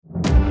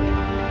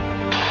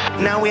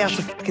now we have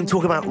to fucking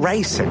talk about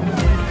racing.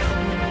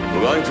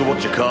 We're going to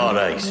watch a car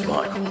race,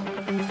 Michael.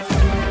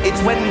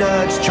 It's when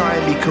nerds try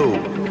and be cool.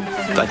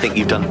 I think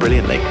you've done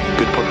brilliantly.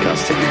 Good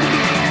podcasting.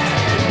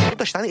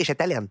 It's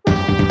Italian.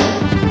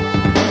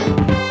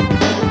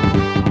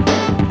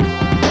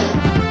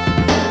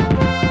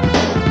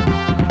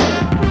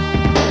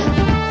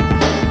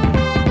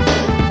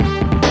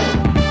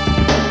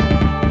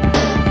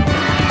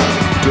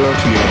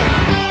 Dirty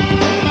Air.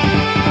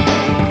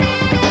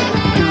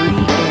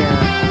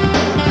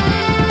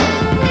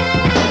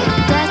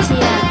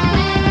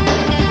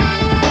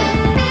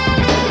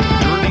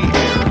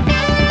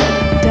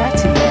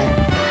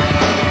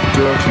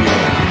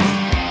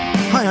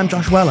 Hi, I'm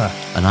Josh Weller.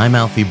 And I'm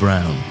Alfie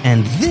Brown.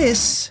 And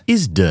this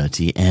is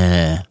Dirty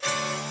Air.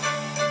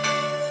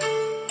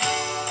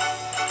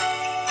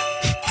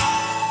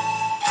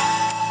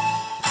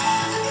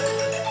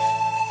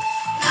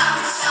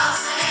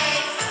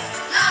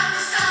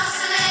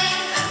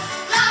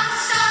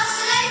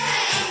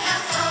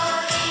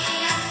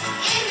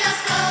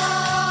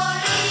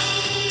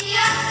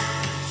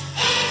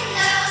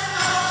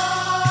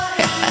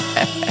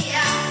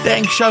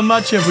 Thanks so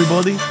much,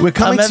 everybody. We're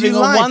coming I'm to you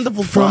having live a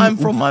wonderful time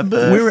from my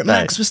birthday. We're at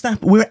Max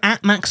Verstappen's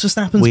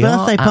We are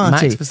birthday at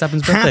party. Max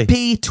Verstappen's birthday.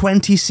 Happy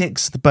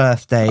 26th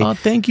birthday Oh,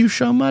 thank you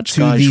so much,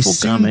 to guys, the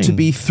for coming.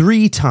 soon-to-be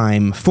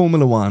three-time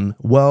Formula One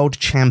world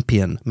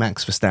champion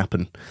Max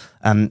Verstappen.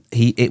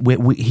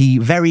 He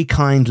very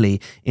kindly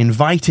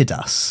invited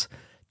us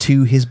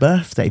to his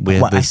birthday.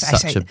 It's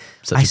such a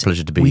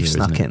pleasure to be we've here,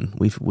 snuck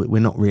isn't it? in.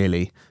 We're not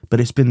really, but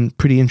it's been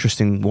pretty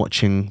interesting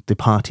watching the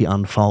party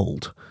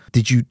unfold.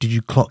 Did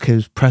you clock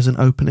his present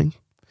opening?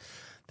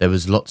 There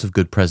was lots of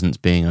good presents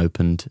being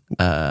opened.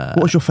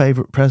 What was your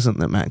favourite present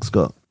that Max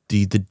got?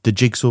 The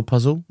jigsaw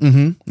puzzle.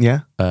 Mm-hmm. Yeah.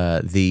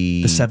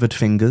 The severed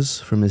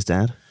fingers from his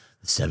dad.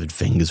 Severed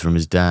fingers from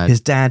his dad. His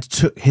dad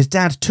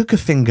took a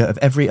finger of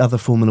every other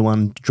Formula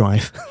One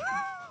drive.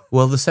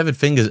 Well, the severed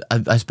fingers.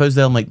 I suppose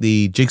they'll make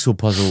the jigsaw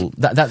puzzle.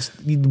 That's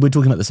we're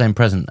talking about the same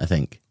present, I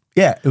think.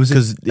 Yeah, it was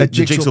because a the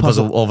jigsaw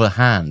puzzle of a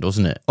hand,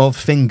 wasn't it? Of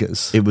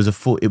fingers. It was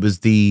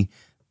the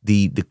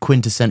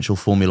quintessential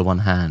Formula One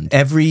hand.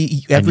 Every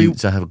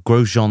so have a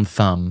Grosjean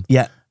thumb.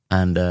 Yeah.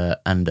 And a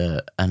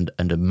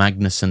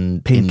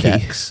Magnussen pinky.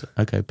 Index.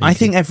 Okay. Pinky. I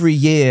think every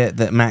year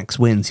that Max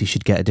wins, he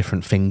should get a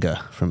different finger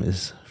from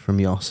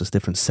Jos, a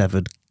different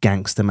severed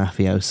gangster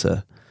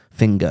mafiosa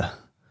finger.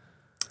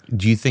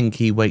 Do you think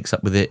he wakes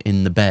up with it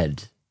in the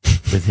bed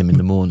with him in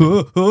the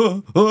morning?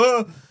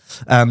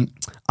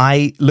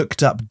 I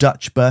looked up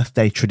Dutch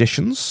birthday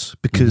traditions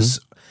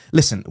because,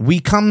 listen, we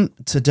come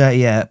to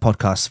Dirty Air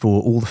podcast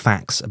for all the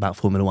facts about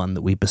Formula One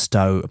that we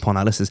bestow upon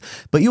our listeners,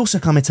 but you also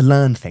come here to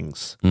learn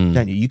things,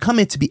 don't you? You come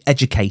here to be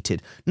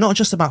educated, not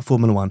just about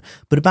Formula One,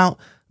 but about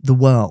the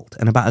world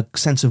and about a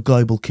sense of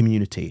global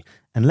community.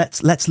 And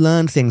let's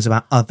learn things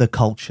about other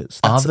cultures.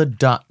 Are the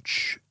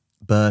Dutch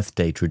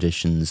birthday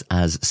traditions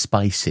as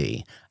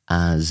spicy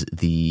as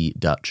the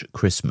Dutch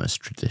Christmas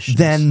traditions?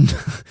 Then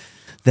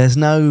there's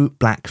no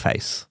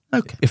blackface.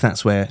 Okay. If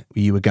that's where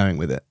you were going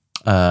with it.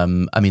 I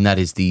mean, that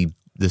is the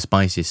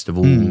spiciest of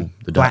all the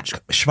Dutch. Black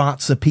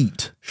Schwarze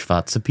Piet.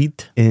 Schwarze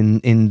Piet. In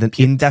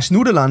Das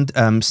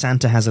Nederland,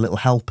 Santa has a little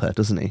helper,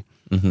 doesn't he?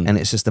 Mm-hmm. And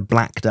it's just a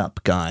blacked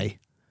up guy.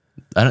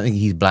 I don't think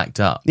he's blacked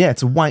up. Yeah,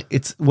 it's a white.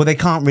 They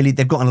can't really.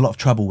 They've gotten a lot of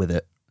trouble with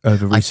it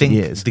over recent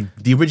years.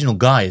 The original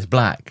guy is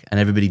black, and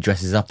everybody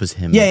dresses up as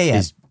him.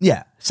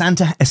 Yeah.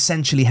 Santa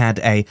essentially had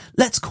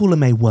let's call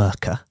him a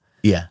worker.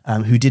 Yeah.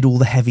 Who did all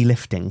the heavy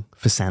lifting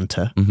for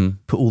Santa,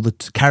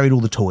 carried all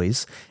the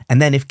toys, and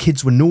then if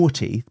kids were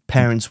naughty,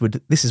 parents would.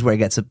 This is where it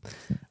gets if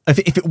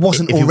it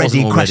wasn't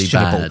already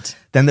questionable, bad,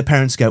 then the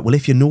parents go, well,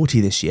 if you're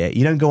naughty this year,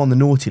 you don't go on the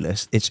naughty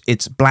list.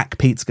 It's Black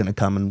Pete's going to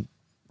come and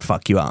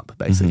fuck you up.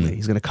 Basically,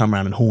 he's going to come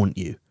around and haunt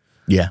you.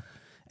 Yeah.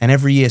 And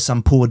every year,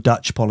 some poor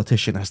Dutch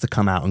politician has to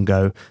come out and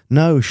go,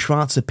 no,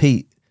 Schwarze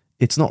Piet,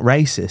 it's not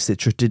racist.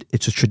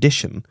 It's a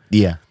tradition.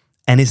 Yeah.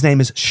 And his name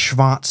is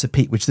Schwarze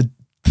Piet, which the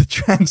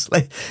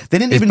translate. They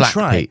didn't even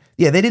try. Pete.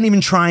 Yeah, they didn't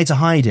even try to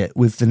hide it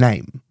with the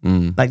name.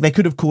 Like they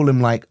could have called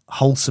him like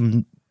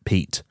Wholesome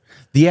Pete.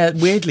 Yeah,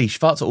 weirdly,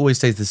 Schwarze always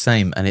stays the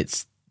same, and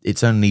it's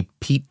only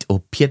Pete or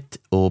Piet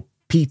or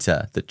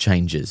Peter that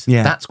changes.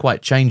 Yeah. That's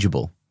quite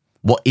changeable.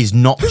 What is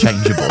not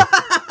changeable?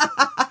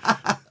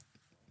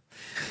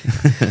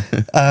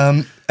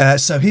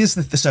 So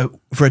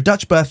for a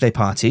Dutch birthday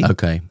party,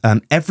 okay,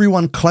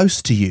 everyone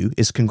close to you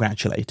is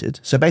congratulated.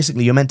 So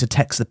basically, you're meant to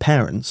text the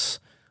parents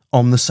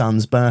on the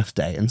son's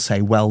birthday and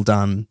say well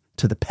done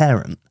to the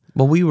parent.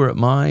 Well, we were at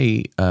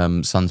my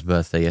son's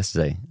birthday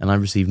yesterday, and I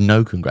received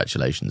no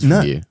congratulations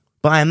from you.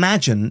 But I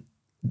imagine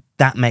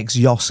that makes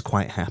Jos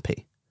quite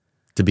happy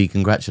to be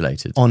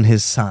congratulated on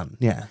his son.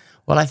 Yeah.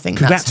 Well, I think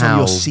congrats that's how on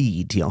your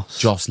seed,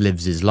 Jos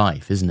lives his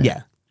life, isn't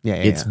it? Yeah.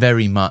 It's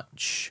very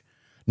much.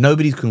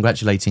 Nobody's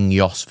congratulating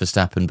Jos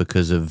Verstappen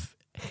because of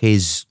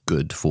his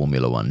good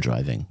Formula One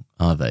driving,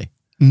 are they?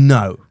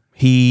 No.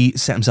 He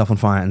set himself on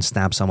fire and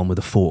stabbed someone with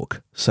a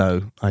fork.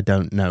 So I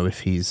don't know if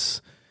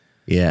he's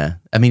Yeah.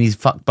 I mean, he's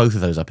fucked both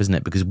of those up, isn't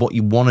it? Because what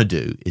you want to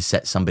do is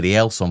set somebody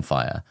else on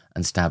fire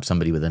and stab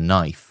somebody with a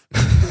knife.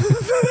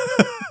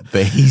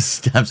 But he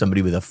stabbed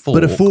somebody with a fork.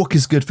 But a fork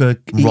is good for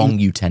Wrong eating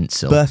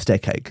utensil. birthday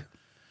cake.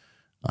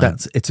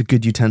 It's a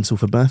good utensil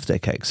for birthday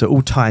cake. So it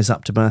all ties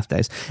up to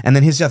birthdays. And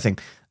then here's the other thing.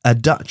 A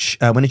Dutch,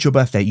 when it's your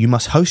birthday, you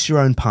must host your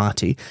own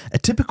party. A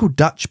typical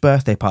Dutch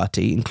birthday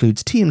party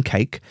includes tea and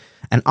cake,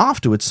 and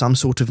afterwards some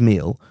sort of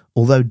meal.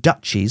 Although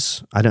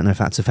Dutchies, I don't know if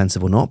that's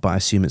offensive or not, but I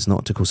assume it's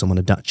not to call someone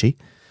a Dutchie,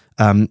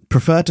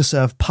 prefer to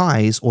serve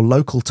pies or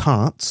local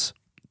tarts.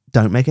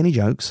 Don't make any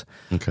jokes.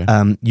 Okay.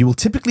 You will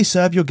typically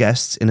serve your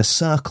guests in a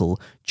circle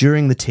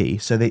during the tea.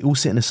 So they all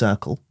sit in a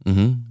circle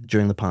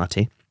during the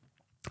party.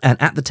 And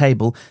at the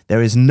table,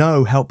 there is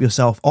no help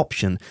yourself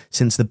option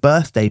since the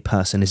birthday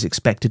person is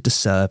expected to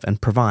serve and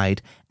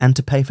provide and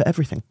to pay for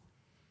everything.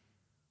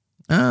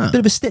 A bit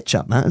of a stitch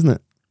up, that, isn't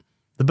it?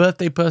 The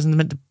birthday person's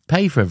meant to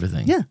pay for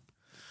everything. Yeah.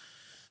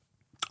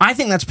 I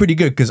think that's pretty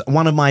good because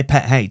one of my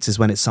pet hates is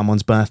when it's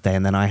someone's birthday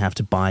and then I have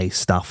to buy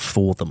stuff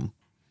for them.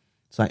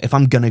 It's like, if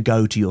I'm going to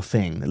go to your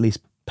thing, at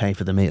least pay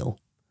for the meal.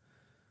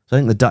 So I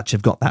think the Dutch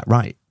have got that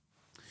right.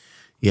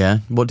 Yeah.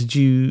 What did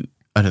you...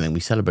 I don't think we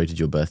celebrated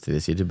your birthday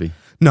this year, did we?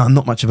 No, I'm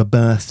not much of a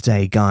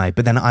birthday guy,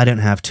 but then I don't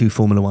have 2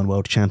 Formula One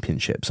World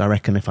Championships. I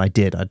reckon if I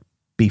did, I'd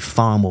be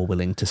far more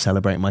willing to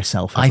celebrate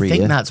myself every year. I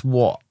think that's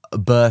what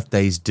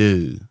birthdays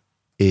do,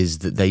 is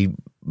that they...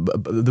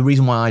 The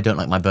reason why I don't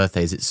like my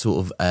birthday is it's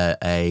sort of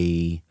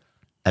a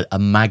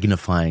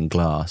magnifying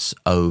glass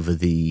over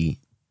the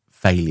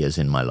failures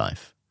in my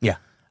life. Yeah.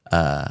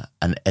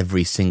 And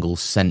every single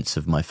sense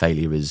of my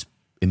failure is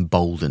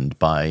emboldened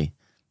by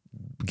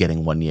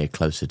getting 1 year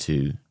closer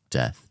to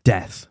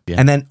death. Yeah.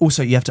 And then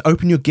also you have to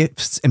open your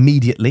gifts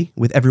immediately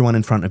with everyone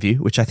in front of you,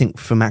 which I think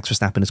for Max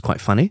Verstappen is quite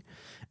funny.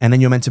 And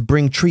then you're meant to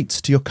bring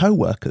treats to your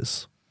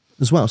co-workers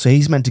as well. So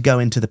he's meant to go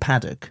into the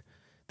paddock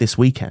this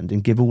weekend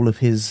and give all of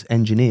his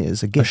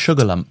engineers a gift. A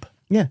sugar lump.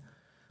 Yeah.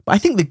 But I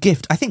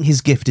think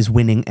his gift is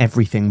winning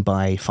everything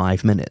by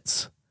 5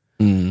 minutes.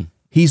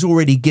 He's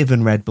already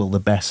given Red Bull the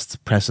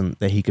best present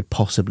that he could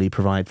possibly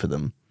provide for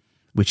them,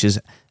 which is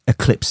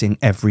eclipsing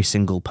every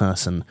single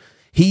person.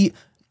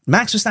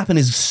 Max Verstappen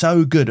is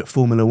so good at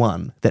Formula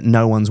One that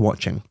no one's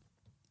watching.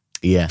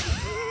 Yeah.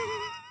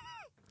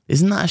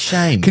 Isn't that a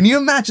shame? Can you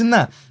imagine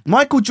that?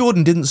 Michael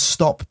Jordan didn't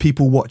stop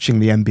people watching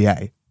the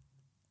NBA.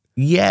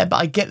 Yeah, but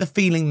I get the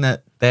feeling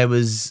that there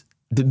was...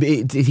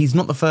 He's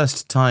not the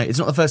first time... It's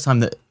not the first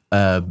time that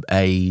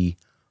a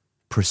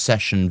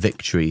procession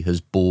victory has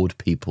bored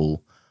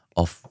people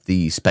off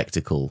the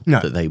spectacle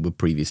that they were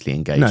previously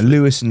engaged with.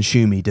 Lewis and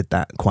Schumi did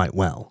that quite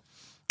well.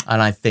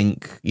 And I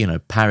think,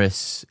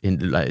 Paris,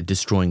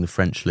 destroying the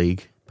French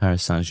league,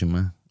 Paris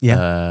Saint-Germain.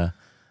 Yeah.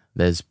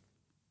 There's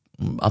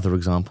other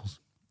examples.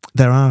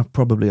 There are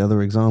probably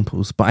other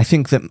examples, but I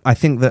think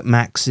that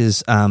Max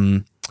is,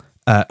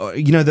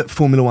 that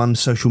Formula One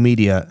social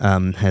media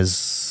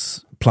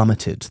has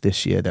plummeted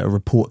this year. A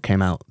report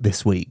came out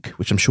this week,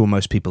 which I'm sure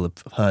most people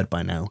have heard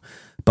by now,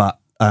 but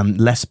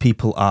less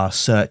people are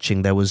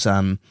searching. There was,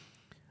 I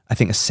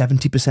think, a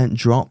 70%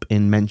 drop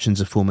in mentions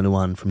of Formula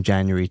One from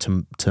January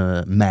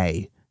to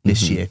May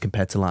this year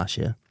compared to last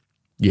year.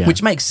 Yeah.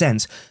 Which makes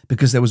sense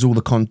because there was all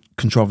the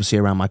controversy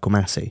around Michael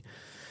Massey.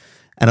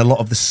 And a lot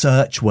of the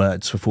search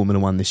words for Formula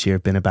One this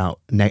year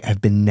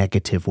have been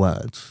negative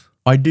words.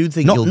 I do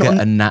think you'll get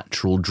a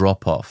natural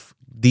drop-off.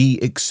 The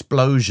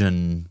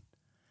explosion...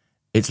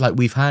 It's like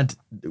we've had...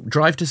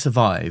 Drive to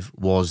Survive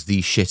was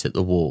the shit at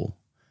the wall.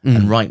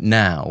 And right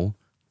now...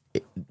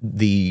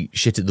 the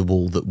shit at the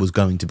wall that was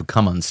going to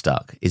become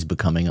unstuck is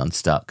becoming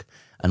unstuck,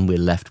 and we're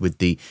left with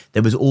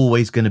there was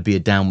always going to be a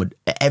downward...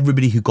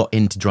 Everybody who got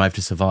into Drive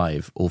to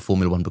Survive or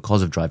Formula One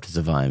because of Drive to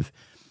Survive,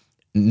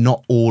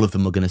 not all of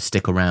them are going to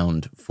stick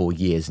around for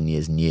years and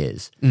years and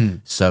years.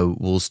 So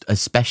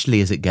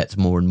especially as it gets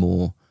more and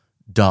more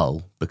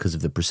dull because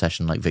of the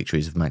procession-like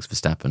victories of Max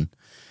Verstappen,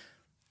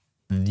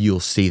 you'll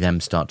see them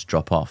start to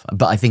drop off.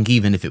 But I think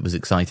even if it was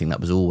exciting, that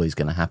was always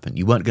going to happen.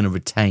 You weren't going to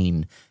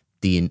retain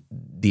the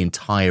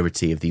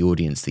entirety of the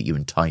audience that you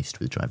enticed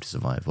with Drive to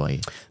Survive, were you?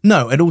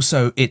 No, and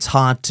also it's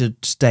hard to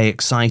stay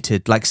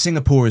excited. Like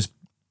Singapore has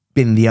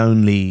been the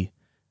only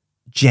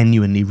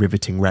genuinely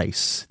riveting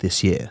race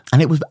this year.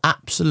 And it was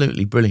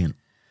absolutely brilliant.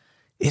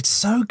 It's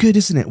so good,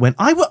 isn't it? When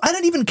I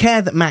don't even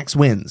care that Max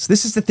wins.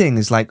 This is the thing,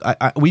 is like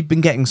we've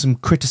been getting some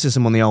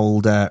criticism on the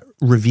old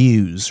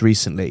reviews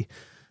recently.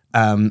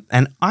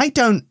 And I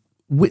don't...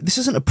 This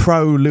isn't a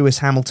pro Lewis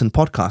Hamilton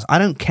podcast. I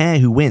don't care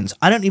who wins.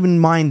 I don't even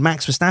mind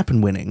Max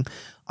Verstappen winning.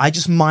 I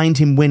just mind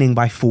him winning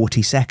by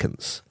 40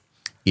 seconds.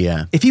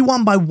 Yeah. If he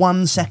won by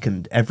 1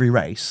 second every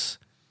race,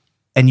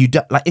 and you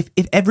don't, like,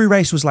 if every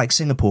race was like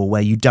Singapore,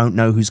 where you don't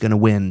know who's going to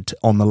win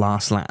on the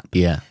last lap,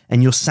 yeah,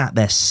 and you're sat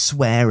there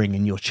swearing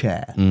in your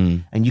chair,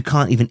 and you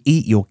can't even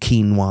eat your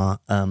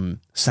quinoa,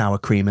 sour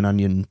cream and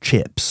onion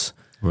chips,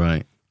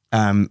 right?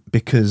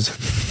 Because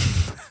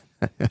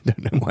I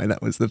don't know why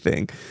that was the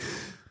thing.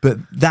 But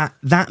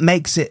that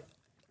makes it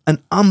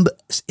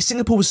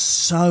Singapore was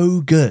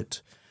so good.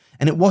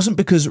 And it wasn't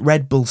because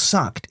Red Bull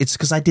sucked. It's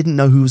because I didn't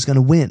know who was going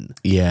to win.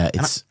 Yeah,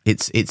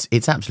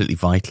 it's absolutely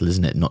vital,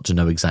 isn't it, not to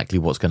know exactly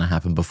what's going to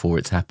happen before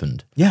it's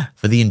happened. Yeah.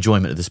 For the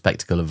enjoyment of the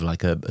spectacle of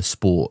like a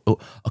sport, or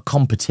a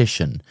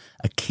competition,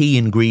 a key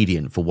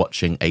ingredient for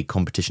watching a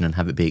competition and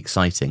have it be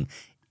exciting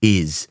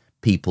is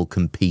people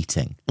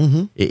competing.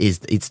 Mm-hmm.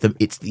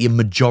 It's the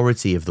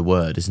majority of the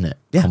word, isn't it?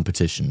 Yeah.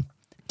 Competition,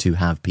 to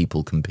have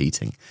people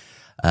competing.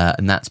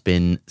 And that's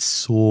been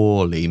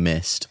sorely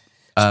missed.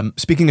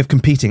 Speaking of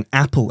competing,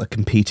 Apple are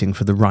competing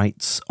for the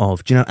rights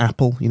of, do you know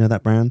Apple? You know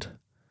that brand?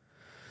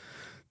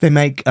 They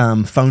make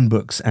phone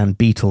books and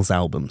Beatles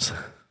albums.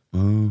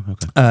 Oh,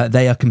 okay.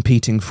 They are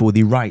competing for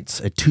the rights,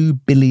 a $2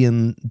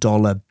 billion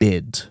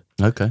bid.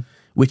 Okay.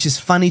 Which is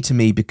funny to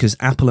me because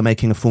Apple are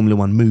making a Formula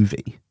One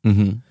movie.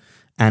 Mm-hmm.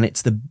 And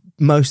it's the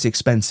most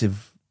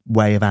expensive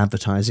way of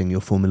advertising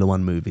your Formula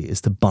One movie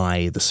is to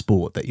buy the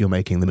sport that you're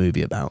making the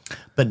movie about.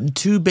 But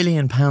 £2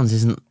 billion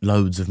isn't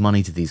loads of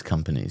money to these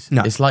companies.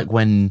 No. It's like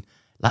when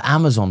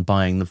Amazon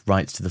buying the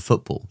rights to the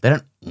football. They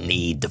don't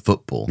need the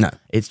football. No.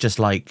 It's just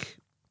they're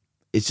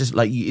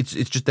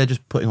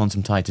just putting on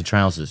some tighter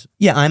trousers.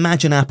 Yeah, I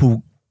imagine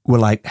Apple were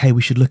like, hey,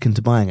 we should look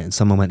into buying it. And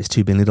someone went, it's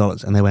 $2 billion.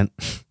 And they went,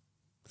 is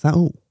that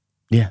all?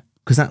 Yeah.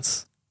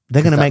 Because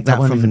they're going to make that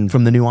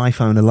from the new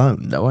iPhone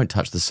alone. That won't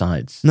touch the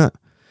sides. No.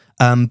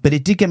 But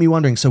it did get me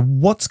wondering, so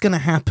what's going to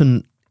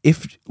happen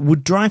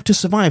would Drive to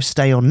Survive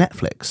stay on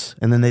Netflix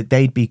and then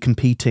they'd be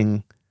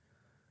competing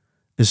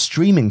as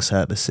streaming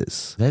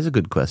services? There's a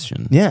good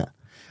question. Yeah.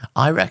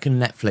 I reckon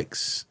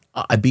Netflix,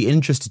 I'd be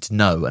interested to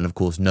know, and of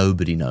course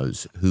nobody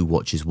knows who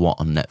watches what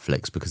on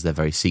Netflix because they're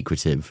very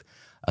secretive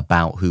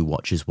about who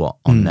watches what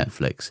on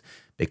Netflix,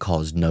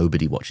 because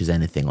nobody watches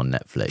anything on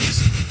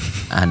Netflix.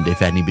 And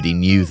if anybody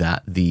knew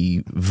that,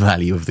 the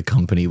value of the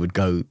company would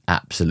go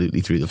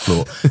absolutely through the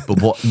floor.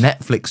 But what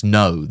Netflix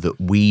know that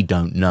we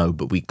don't know,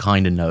 but we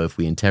kind of know if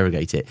we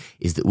interrogate it,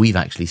 is that we've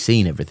actually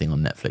seen everything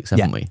on Netflix,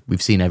 haven't we?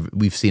 We've seen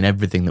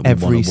everything that we want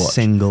to watch. Every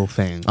single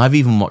thing. I've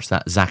even watched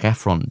that Zac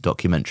Efron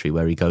documentary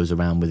where he goes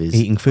around with his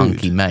Eating food.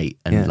 funky mate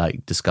and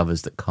like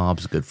discovers that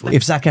carbs are good for you.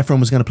 If Zac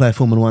Efron was going to play a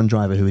Formula One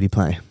driver, who would he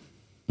play?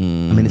 I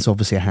mean, it's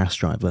obviously a Haas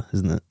driver,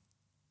 isn't it?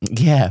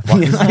 Yeah.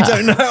 What is that?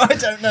 I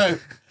don't know.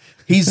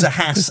 He's a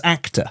Haas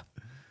actor.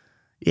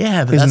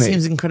 Yeah, but Isn't that it?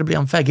 seems incredibly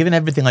unfair, given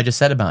everything I just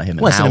said about him.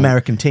 And Well, it's an how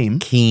American team.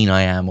 keen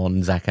I am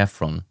on Zac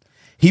Efron.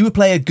 He would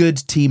play a good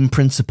team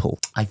principal.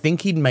 I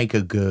think he'd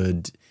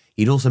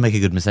also make a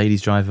good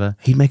Mercedes driver.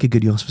 He'd make a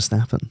good Jos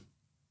Verstappen.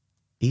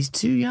 He's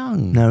too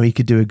young. No, he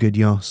could do a good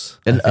Jos.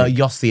 And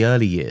Jos the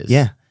early years.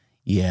 Yeah.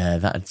 Yeah,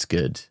 that's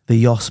good.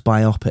 The Jos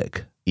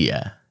biopic.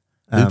 Yeah.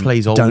 Who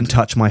plays old? Don't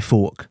touch my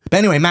fork. But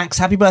anyway, Max,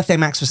 happy birthday,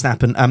 Max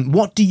Verstappen.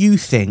 What do you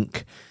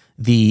think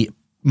the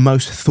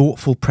most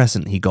thoughtful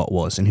present he got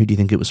was, and who do you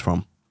think it was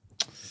from?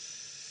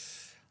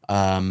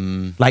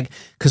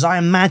 Because I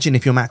imagine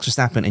if you're Max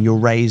Verstappen and you're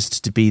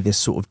raised to be this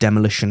sort of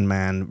demolition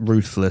man,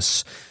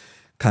 ruthless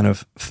kind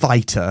of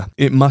fighter,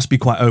 it must be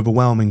quite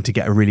overwhelming to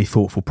get a really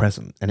thoughtful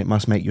present, and it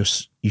must make you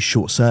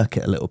short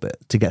circuit a little bit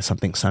to get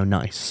something so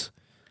nice.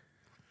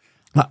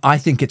 I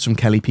think it's from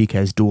Kelly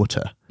Piquet's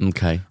daughter.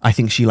 Okay. I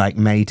think she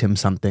made him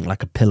something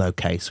like a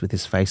pillowcase with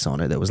his face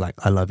on it that was like,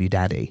 "I love you,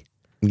 Daddy."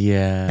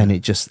 Yeah. And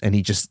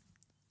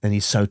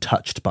he's so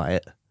touched by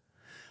it.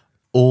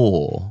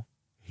 Or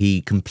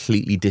he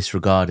completely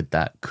disregarded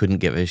that, couldn't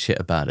give a shit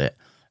about it,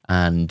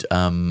 and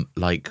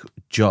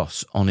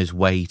Jos, on his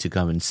way to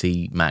go and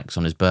see Max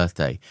on his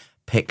birthday,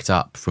 picked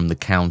up from the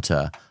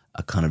counter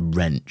a kind of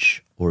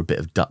wrench or a bit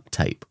of duct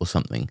tape or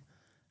something,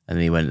 and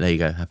then he went, "There you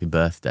go, happy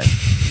birthday."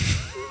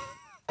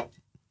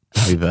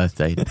 Happy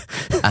birthday.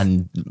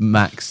 And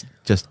Max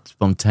just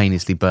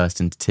spontaneously burst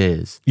into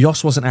tears.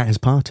 Jos wasn't at his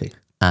party.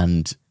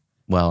 And,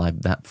 well,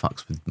 that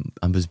fucks with...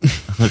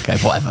 okay,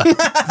 whatever.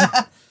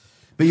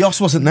 But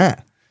Jos wasn't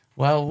there.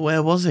 Well,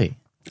 where was he?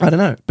 I don't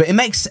know. But it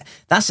makes...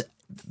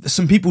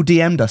 Some people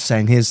DM'd us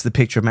saying, here's the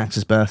picture of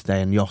Max's birthday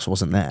and Jos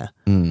wasn't there.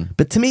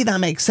 But to me, that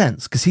makes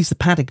sense because he's the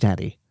paddock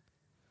daddy.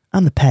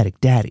 I'm the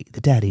paddock daddy,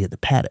 the daddy at the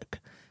paddock.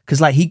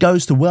 Because he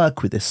goes to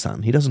work with his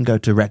son. He doesn't go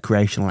to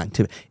recreational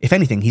activity. If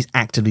anything, he's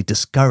actively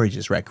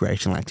discourages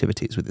recreational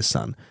activities with his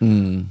son.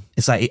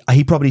 It's like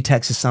he probably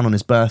texts his son on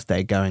his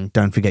birthday going,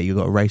 "Don't forget you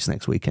got a race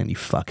next weekend, you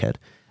fuckhead.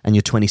 And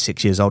you're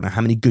 26 years old now.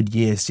 How many good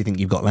years do you think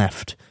you've got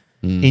left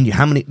in you?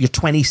 You're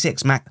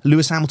 26.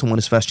 Lewis Hamilton won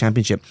his first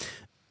championship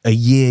a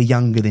year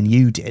younger than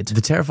you did."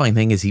 The terrifying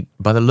thing is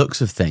by the looks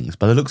of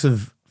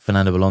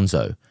Fernando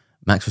Alonso,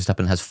 Max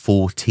Verstappen has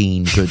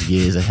 14 good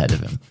years ahead of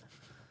him.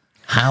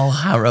 How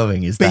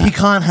harrowing is that? But he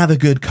can't have a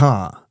good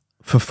car.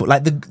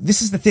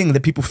 This is the thing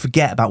that people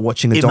forget about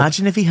watching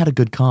Imagine if he had a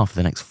good car for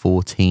the next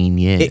 14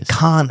 years. It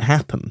can't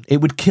happen.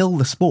 It would kill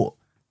the sport.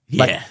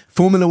 Yeah.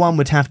 Formula One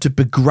would have to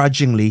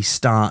begrudgingly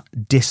start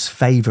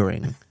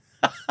disfavoring.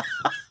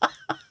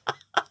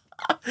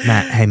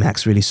 Hey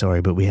Max, really sorry,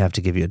 but we have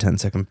to give you a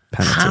 10-second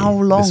penalty. How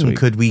long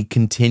could we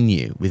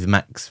continue with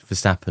Max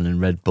Verstappen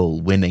and Red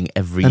Bull winning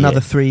every year?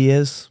 Another 3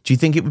 years? Do you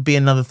think it would be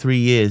another 3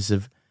 years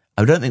of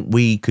I don't think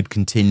we could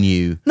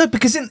continue. No,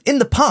 because in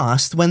the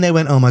past, when they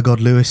went, oh my God,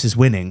 Lewis is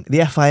winning,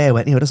 the FIA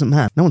went, it doesn't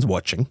matter. No one's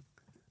watching.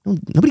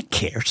 Nobody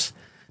cares.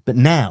 But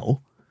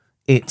now,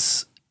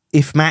 it's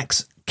if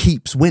Max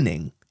keeps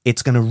winning,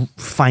 it's going to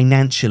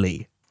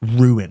financially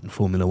ruin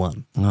Formula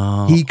One.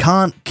 Oh. He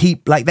can't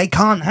keep, they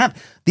can't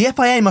have, the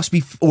FIA must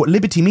be, or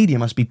Liberty Media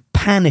must be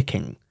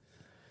panicking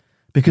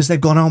because they've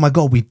gone, oh my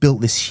God, we've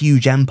built this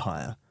huge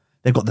empire.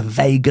 They've got the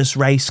Vegas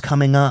race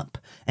coming up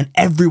and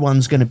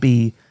everyone's going to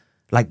be,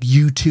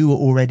 U2 are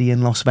already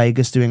in Las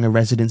Vegas doing a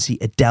residency,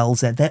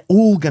 Adele's there. They're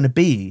all going to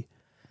be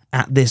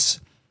at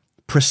this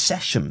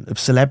procession of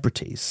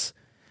celebrities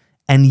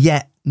and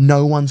yet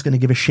no one's going to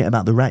give a shit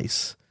about the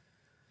race.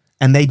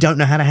 And they don't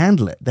know how to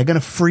handle it. They're going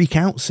to freak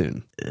out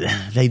soon.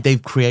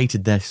 They've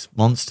created this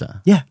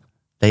monster. Yeah.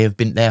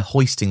 They're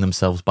hoisting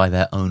themselves by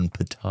their own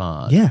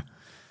petard. Yeah.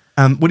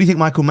 What do you think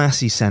Michael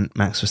Massey sent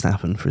Max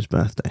Verstappen for his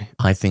birthday?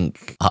 I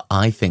think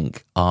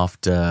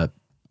after,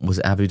 was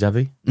it Abu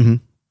Dhabi?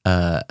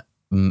 Mm-hmm.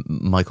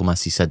 Michael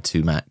Massey said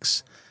to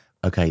Max,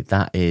 okay,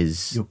 that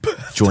is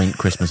joint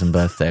Christmas and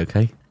birthday,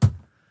 okay?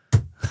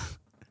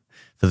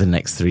 For the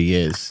next 3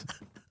 years.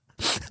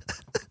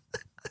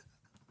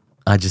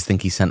 I just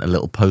think he sent a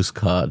little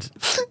postcard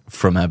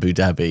from Abu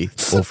Dhabi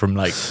or from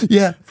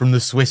from the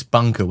Swiss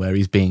bunker where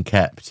he's being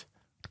kept.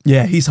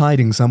 Yeah, he's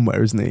hiding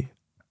somewhere, isn't he?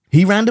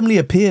 He randomly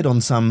appeared on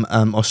some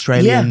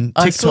Australian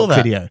I saw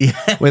TikTok that.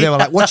 video where they were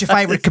like, what's your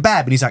favourite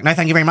kebab? And he's like, no,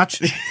 thank you very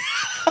much.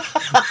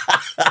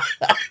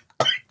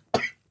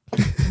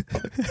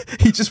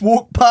 He just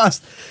walked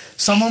past.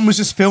 Someone was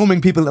just filming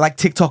people like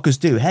TikTokers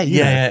do. Hey,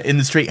 you know. In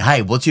the street.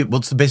 Hey, what's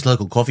the best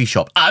local coffee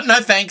shop? No,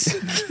 thanks.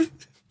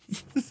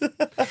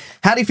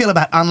 How do you feel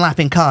about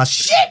unlapping cars?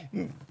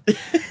 Shit!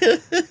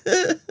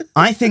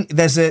 I think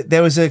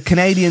there was a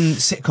Canadian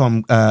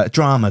sitcom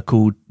drama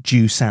called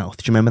Due South.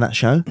 Do you remember that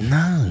show?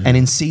 No. And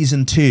in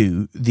season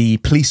 2, the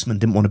policeman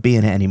didn't want to be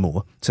in it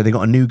anymore, so they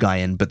got a new guy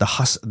in. But the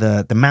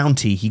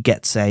Mountie, he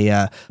gets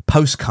a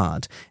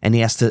postcard, and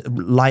he has to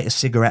light a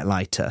cigarette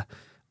lighter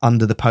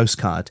under the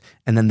postcard,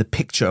 and then the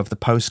picture of the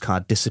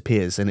postcard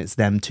disappears, and it's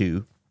them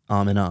two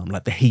arm in arm.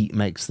 Like the heat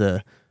makes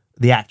the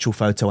actual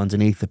photo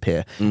underneath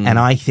appear. And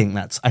I think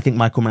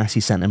Michael Massey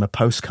sent him a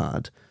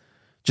postcard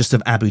just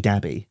of Abu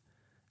Dhabi,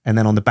 and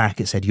then on the back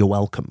it said, "You're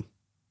welcome."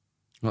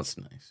 That's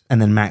nice.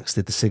 And then Max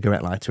did the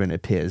cigarette lighter and it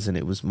appears, and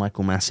it was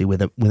Michael Massey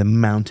with a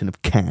mountain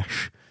of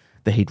cash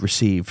that he'd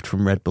received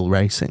from Red Bull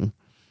Racing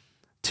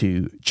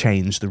to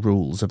change the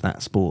rules of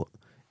that sport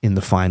in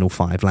the final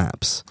 5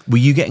 laps. Were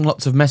you getting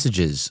lots of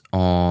messages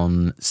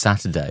on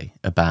Saturday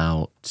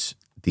about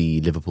the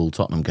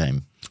Liverpool-Tottenham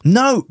game?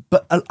 No,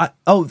 but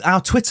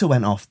our Twitter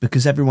went off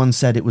because everyone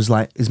said it was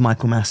like, is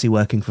Michael Massey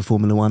working for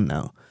Formula One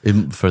now?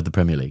 For the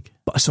Premier League?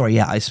 But sorry,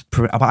 yeah,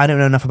 but I don't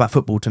know enough about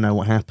football to know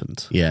what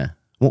happened. Yeah.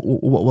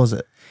 What was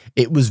it?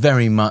 It was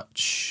very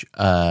much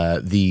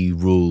the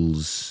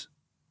rules.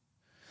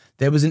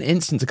 There was an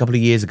instance a couple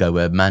of years ago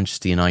where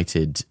Manchester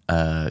United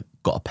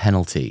got a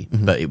penalty,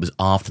 but it was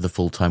after the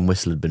full-time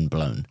whistle had been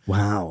blown.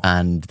 Wow.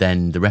 And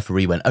then the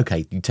referee went,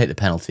 okay, you take the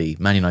penalty.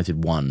 Man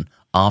United won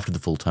after the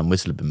full-time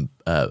whistle had been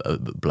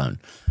blown.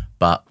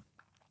 But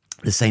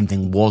the same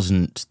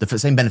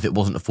benefit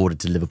wasn't afforded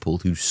to Liverpool,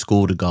 who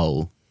scored a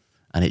goal,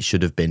 and it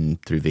should have been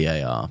through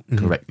VAR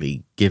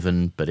correctly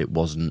given, but it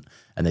wasn't.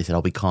 And they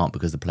said, we can't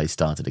because the play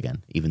started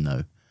again, even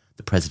though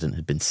the precedent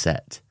had been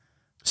set.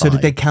 So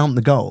did they count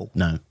the goal?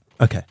 No.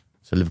 Okay.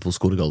 So Liverpool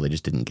scored a goal they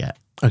just didn't get.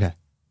 Okay.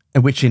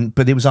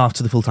 But it was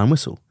after the full-time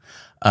whistle?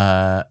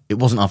 It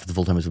wasn't after the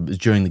full-time whistle, it was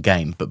during the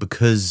game. But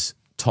because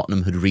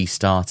Tottenham had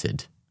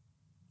restarted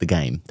the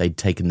game, they'd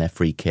taken their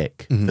free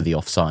kick for the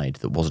offside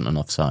that wasn't an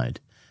offside.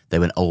 They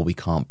went, we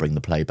can't bring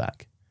the play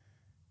back,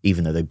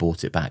 even though they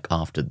brought it back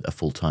after a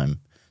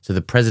full-time. So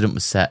the precedent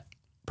was set.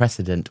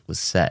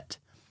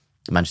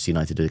 Manchester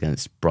United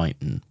against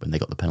Brighton when they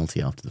got the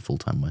penalty after the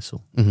full-time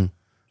whistle. Mm-hmm.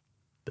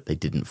 But they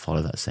didn't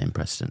follow that same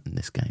precedent in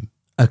this game.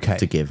 Okay.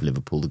 To give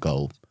Liverpool the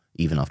goal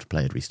even after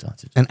play had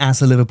restarted. And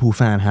as a Liverpool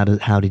fan,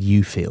 how did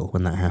you feel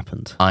when that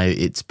happened?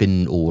 It's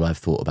been all I've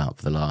thought about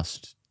for the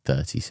last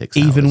 36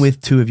 hours. Even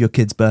with 2 of your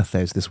kids'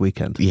 birthdays this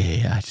weekend?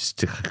 Yeah,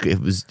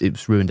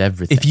 it's ruined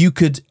everything. If you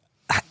could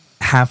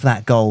have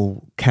that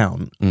goal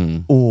count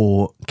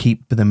or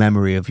keep the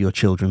memory of your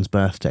children's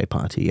birthday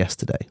party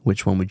yesterday,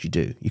 which one would you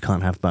do? You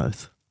can't have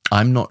both.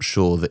 I'm not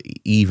sure that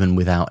even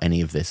without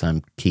any of this,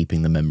 I'm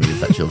keeping the memory of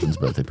that children's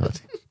birthday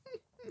party.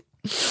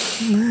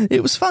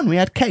 It was fun. We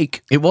had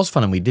cake. It was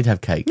fun and we did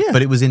have cake. Yeah.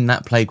 But it was in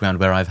that playground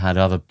where I've had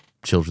other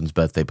children's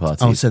birthday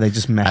parties. Oh, so they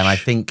just mesh. And I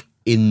think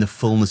in the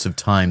fullness of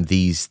time,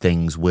 these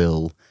things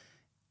will,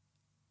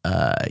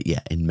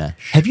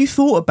 enmesh. Have you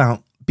thought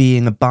about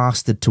being a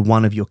bastard to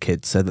one of your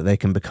kids so that they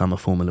can become a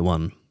Formula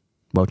One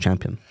world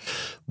champion?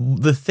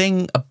 The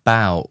thing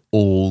about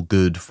all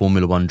good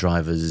Formula One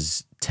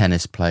drivers,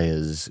 tennis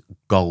players,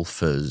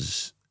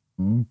 golfers,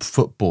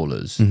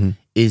 footballers,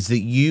 is that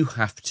you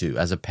have to,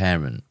 as a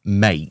parent,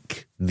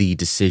 make the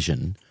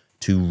decision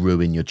to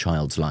ruin your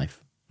child's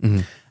life.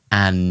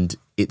 And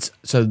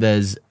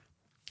there's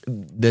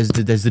there's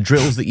the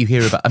drills that you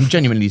hear about. I'm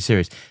genuinely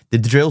serious. The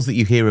drills that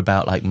you hear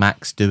about, like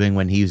Max doing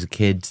when he was a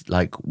kid,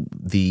 like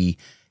the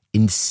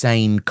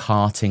insane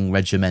karting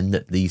regimen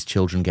that these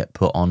children get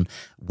put on,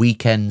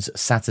 weekends,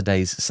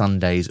 Saturdays,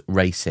 Sundays,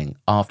 racing,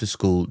 after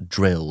school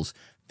drills,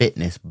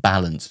 fitness,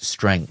 balance,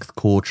 strength,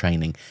 core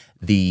training,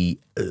 the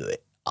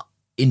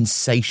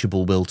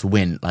insatiable will to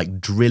win, like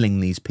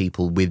drilling these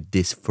people with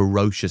this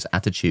ferocious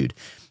attitude.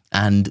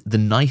 And the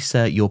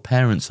nicer your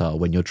parents are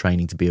when you're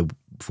training to be a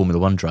Formula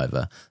One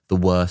driver, the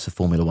worse a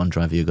Formula One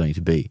driver you're going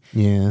to be.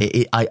 Yeah.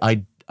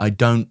 I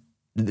don't.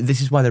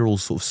 This is why they're all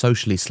sort of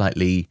socially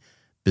slightly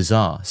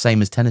bizarre.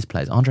 Same as tennis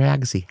players. Andre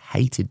Agassi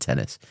hated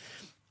tennis.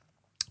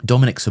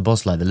 Dominic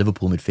Szoboszlai, the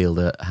Liverpool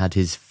midfielder, had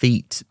his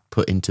feet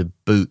put into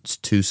boots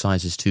 2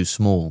 sizes too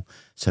small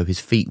so his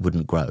feet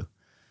wouldn't grow,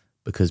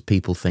 because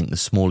people think the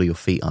smaller your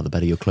feet are, the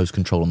better your close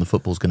control on the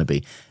football's going to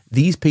be.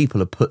 These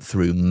people are put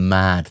through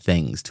mad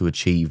things to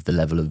achieve the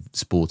level of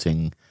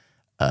sporting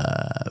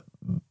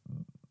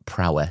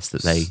prowess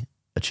that they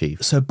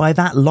achieve. So by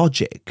that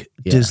logic,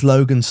 does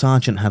Logan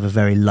Sargent have a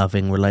very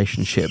loving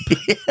relationship?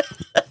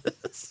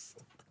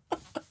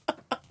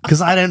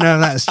 Because I don't know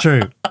if that's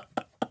true.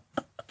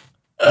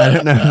 I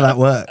don't know how that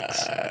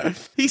works.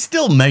 He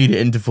still made it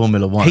into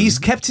Formula One. He's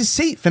kept his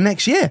seat for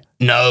next year.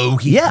 No,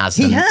 he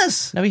hasn't. He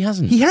has. No, he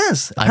hasn't. He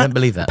has. I don't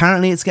believe that.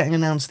 Apparently it's getting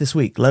announced this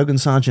week. Logan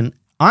Sargent.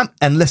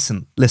 And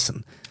listen.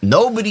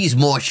 Nobody's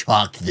more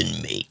shocked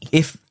than me.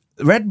 If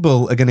Red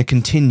Bull are going to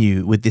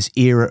continue with this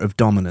era of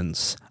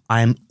dominance,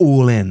 I am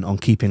all in on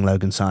keeping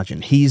Logan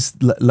Sargent. He's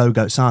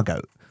Logo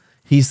Sargo.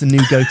 He's the new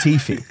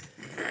Gotifi.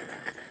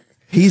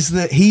 He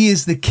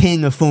is the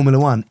king of Formula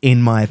One,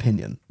 in my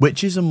opinion.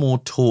 Which is a more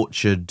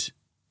tortured,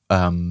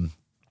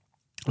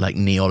 like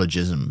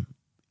neologism?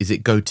 Is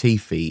it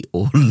Gotifi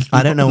or?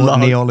 I don't know what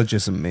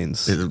neologism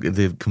means.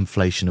 The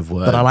conflation of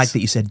words. But I like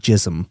that you said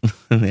jism.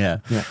 Yeah.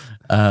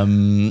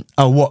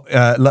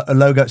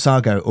 Logo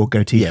Sargo or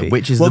Gotifi? Yeah,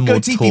 which is the more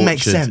Gotifi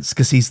makes sense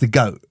because he's the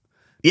goat.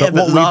 Yeah,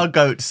 but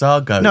Largoat,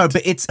 Sargoat. No,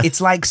 but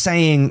it's like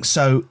saying,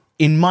 so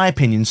in my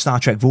opinion, Star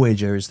Trek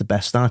Voyager is the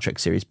best Star Trek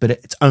series, but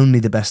it's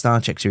only the best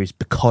Star Trek series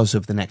because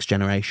of The Next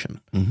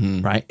Generation,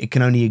 right? It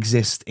can only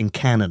exist in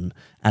canon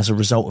as a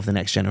result of The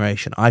Next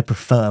Generation. I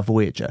prefer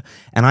Voyager,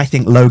 and I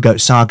think Logo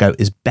Sargo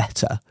is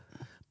better,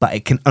 but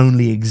it can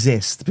only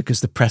exist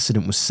because the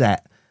precedent was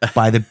set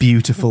by the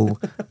beautiful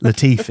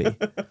Latifi,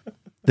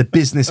 the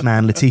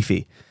businessman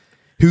Latifi.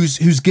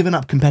 Who's given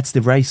up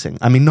competitive racing?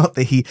 I mean, not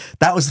that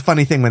that was the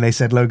funny thing when they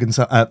said when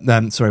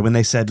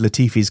they said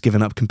Latifi's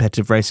given up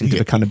competitive racing to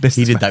become a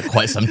businessman. He did that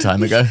quite some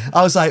time ago.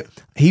 I was like,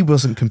 he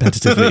wasn't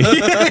competitively.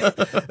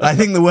 I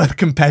think the word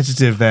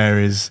competitive there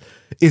is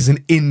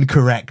an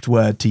incorrect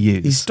word to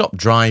use. He stopped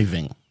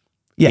driving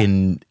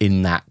in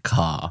that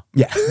car.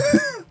 Yeah.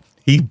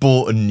 He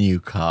bought a new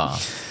car.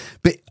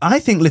 But I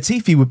think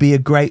Latifi would be a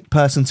great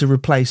person to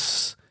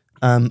replace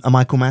a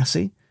Michael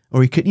Massey.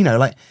 Or he could,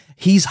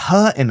 he's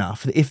hurt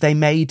enough that if they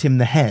made him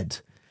the head,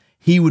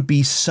 he would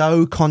be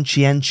so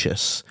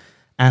conscientious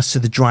as to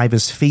the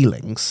driver's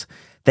feelings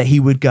that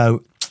he would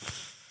go,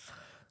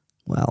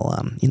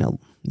 well,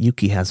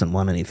 Yuki hasn't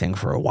won anything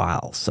for a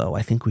while, so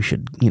I think we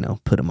should,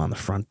 put him on the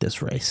front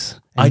this race.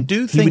 And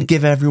he would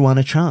give everyone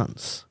a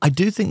chance. I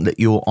do think that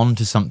you're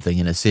onto something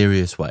in a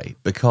serious way,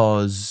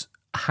 because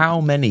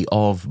how many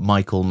of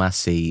Michael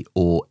Massey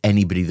or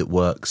anybody that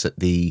works at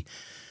the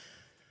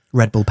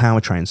Red Bull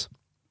powertrains,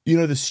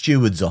 the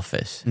steward's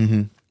office,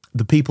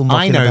 the people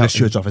knocking I know about the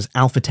steward's office.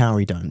 Alpha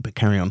Tauri don't, but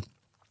carry on.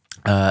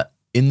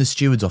 In the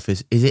steward's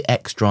office, is it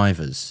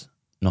ex-drivers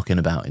knocking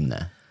about in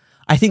there?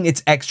 I think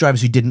it's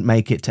ex-drivers who didn't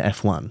make it to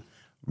F1.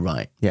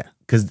 Right. Yeah.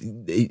 Because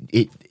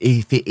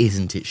if it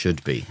isn't, it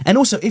should be. And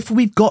also, if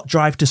we've got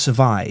Drive to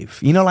Survive,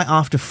 like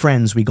after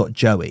Friends, we got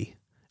Joey.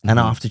 And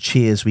after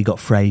Cheers, we got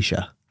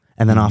Frasier.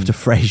 And then after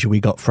Frasier, we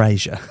got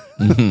Frasier.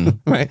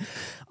 Right?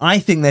 I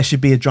think there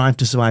should be a Drive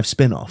to Survive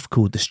spin-off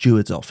called The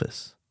Steward's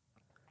Office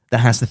that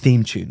has the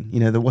theme tune.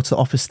 What's the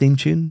Office theme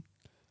tune?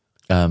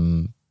 How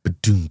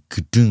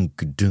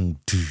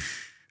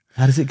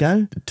does it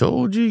go?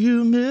 Told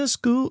you miss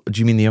school.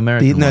 Do you mean the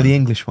American one? No, the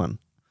English one.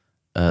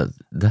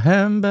 The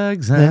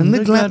handbags and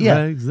the glad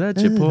bags that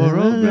you poor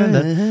old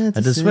granddad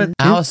had to sweat.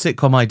 Our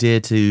sitcom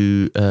idea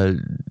to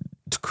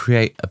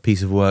create a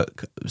piece of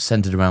work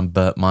centered around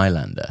Burt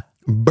Mailander.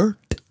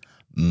 Burt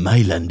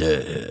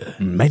Mailander.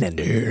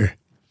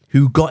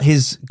 Who got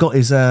his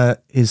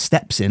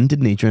steps in,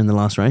 didn't he, during the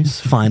last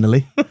race?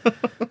 Finally.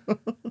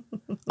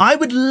 I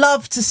would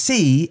love to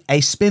see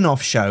a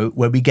spin-off show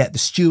where we get the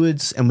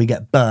stewards and we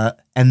get Burt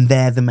and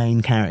they're the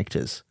main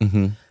characters.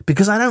 Mm-hmm.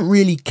 Because I don't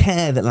really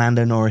care that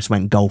Lando Norris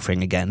went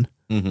golfing again.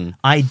 Mm-hmm.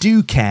 I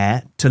do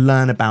care to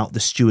learn about the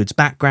stewards'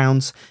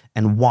 backgrounds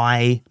and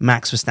why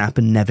Max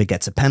Verstappen never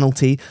gets a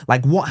penalty.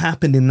 Like, what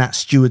happened in that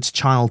steward's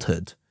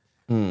childhood?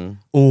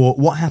 Or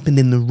what happened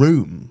in the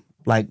room?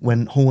 Like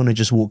when Horner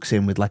just walks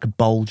in with like a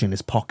bulge in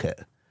his pocket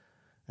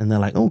and they're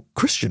like, oh,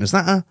 Christian, is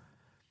that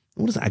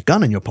a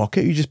gun in your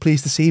pocket? You're just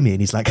pleased to see me.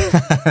 And he's like,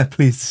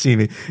 pleased to see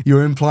me.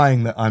 You're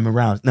implying that I'm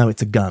aroused. No,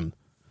 it's a gun.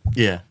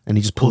 Yeah. And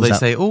he just Or pulls they out.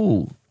 say,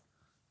 "Oh,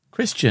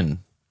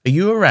 Christian, are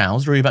you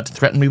aroused or are you about to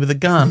threaten me with a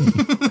gun?"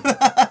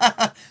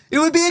 It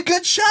would be a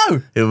good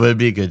show. It would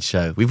be a good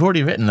show. We've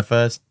already written the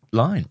first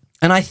line.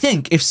 And I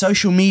think if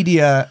social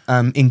media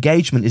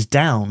engagement is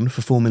down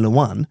for Formula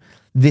One,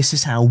 this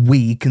is how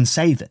we can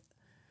save it.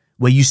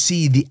 Where you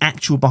see the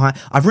actual behind.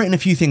 I've written a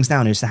few things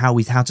down as to how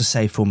to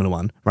save Formula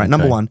One. Right,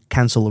 number one,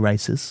 cancel the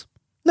races.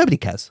 Nobody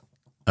cares.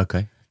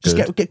 Okay. Just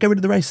good. get rid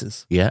of the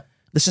races. Yeah.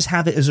 Let's just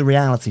have it as a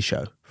reality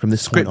show from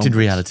this point Scripted onwards.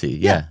 reality.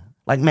 Yeah.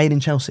 Like Made in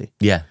Chelsea.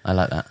 Yeah, I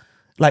like that.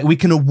 Like we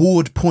can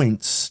award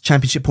points,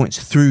 championship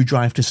points through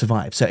Drive to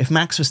Survive. So if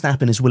Max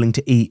Verstappen is willing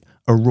to eat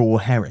a raw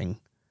herring,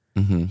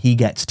 he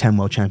gets 10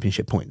 World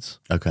Championship points.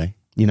 Okay.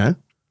 You know?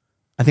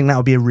 I think that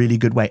would be a really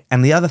good way.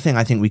 And the other thing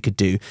I think we could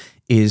do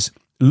is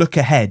look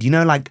ahead. You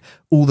know, like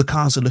all the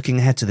cars are looking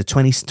ahead to the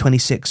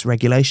 2026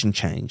 regulation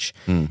change.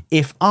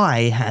 If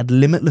I had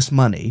limitless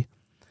money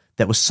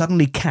that was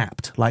suddenly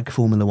capped like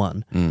Formula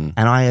One, and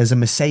I as a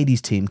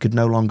Mercedes team could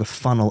no longer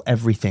funnel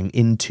everything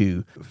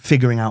into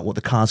figuring out what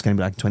the car's going to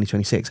be like in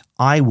 2026,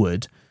 I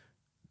would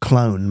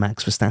clone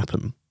Max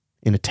Verstappen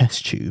in a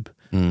test tube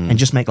and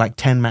just make like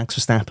 10 Max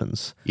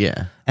Verstappens.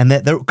 Yeah. And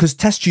they're because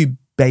test tube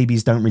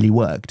babies don't really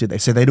work, do they?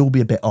 So they'd all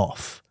be a bit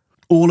off.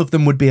 All of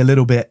them would be a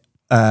little bit,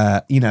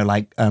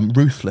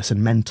 ruthless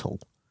and mental.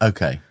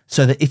 Okay.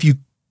 So that if you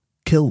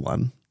kill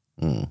one,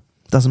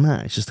 doesn't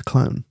matter. It's just a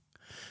clone.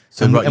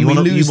 So And- right, and you we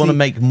want lose to the-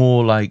 make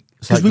more like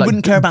Because we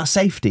wouldn't care about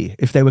safety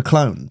if they were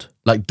cloned.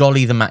 like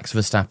Dolly the Max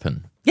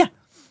Verstappen, Yeah.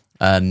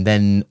 and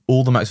then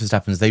all the Max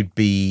Verstappens they'd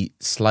be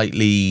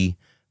slightly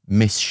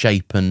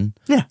misshapen,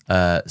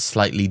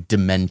 slightly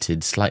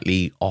demented,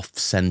 slightly off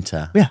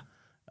center, Yeah.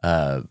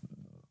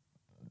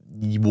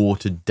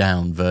 watered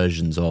down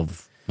versions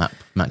of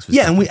Max Verstappen.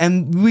 Yeah,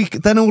 and we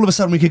then all of a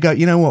sudden we could go,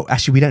 you know what?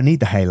 Actually, we don't need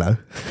the halo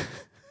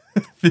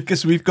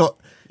because we've got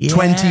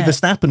 20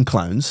 Verstappen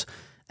clones,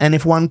 and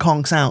if one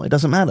conks out, it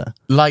doesn't matter.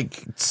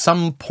 Like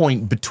some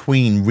point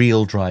between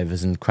real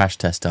drivers and crash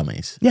test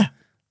dummies. Yeah,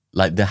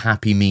 Like the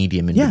happy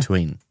medium in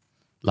between.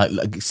 Like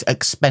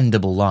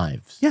expendable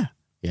lives. yeah,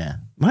 Yeah.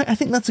 right. I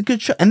think that's a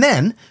good show. And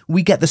then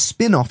we get the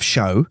spin-off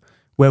show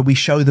where we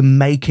show them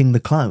making the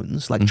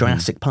clones, like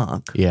Jurassic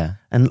Park. Yeah.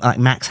 And like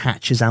Max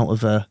hatches out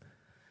of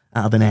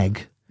an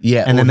egg.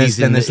 Yeah, and or then he's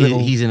there's little.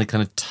 he's in a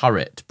kind of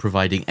turret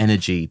providing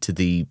energy to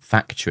the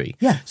factory.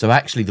 Yeah. So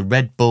actually the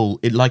Red Bull,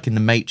 like in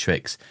the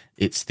Matrix,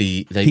 it's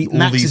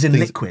Max is in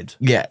liquid.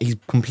 Yeah, he's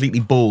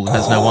completely bald,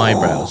 has no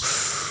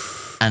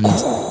eyebrows. And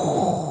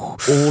all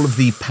of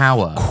the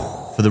power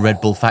for the Red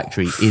Bull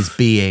factory is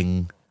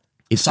being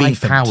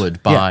Siphoned.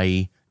 powered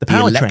by The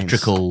power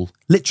electrical trains.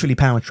 Literally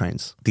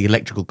powertrains. the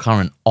electrical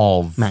current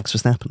of Max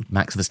Verstappen.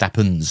 Max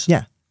Verstappen's.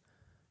 Yeah.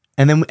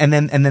 And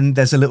then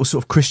there's a little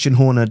sort of Christian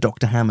Horner,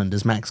 Dr. Hammond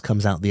as Max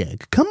comes out the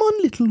egg. Come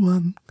on, little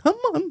one. Come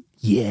on.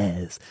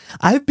 Yes.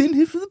 I've been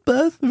here for the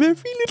birth of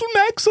every little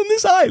Max on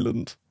this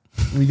island.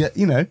 We get,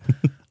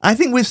 I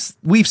think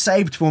we've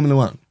saved Formula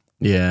One.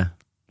 Yeah.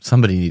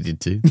 Somebody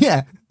needed to.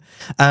 Yeah.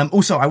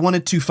 Also, I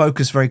wanted to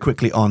focus very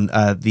quickly on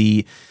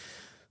the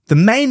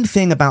main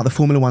thing about the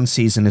Formula One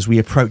season as we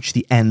approach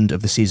the end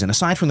of the season,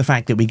 aside from the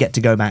fact that we get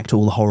to go back to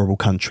all the horrible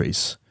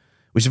countries,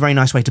 which is a very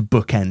nice way to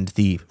bookend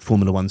the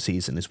Formula One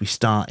season as we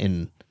start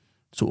in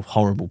sort of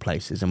horrible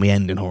places and we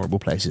end in horrible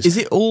places. Is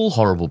it all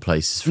horrible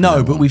places? From No,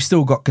 now but on? we've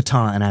still got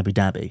Qatar and Abu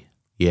Dhabi.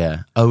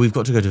 Yeah. Oh, we've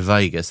got to go to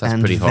Vegas. That's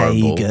and pretty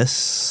horrible.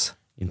 Vegas.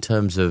 In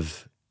terms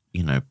of,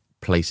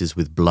 places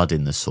with blood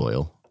in the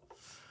soil.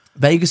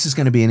 Vegas is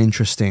going to be an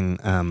interesting,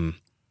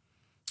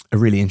 a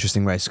really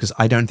interesting race because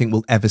I don't think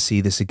we'll ever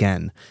see this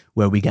again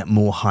where we get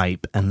more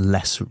hype and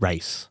less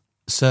race.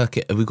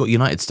 Circuit. We've got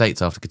United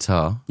States after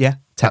Qatar. Yeah.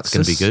 That's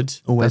going to be good.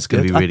 Always That's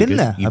going to be good. really I've been good.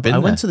 there. You've been I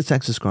there. went to the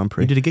Texas Grand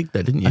Prix. You did a gig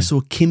there, didn't you? I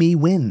saw Kimi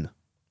win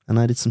and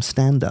I did some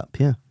stand-up,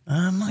 yeah.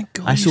 Oh my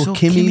God. I saw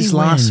Kimi's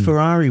last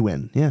Ferrari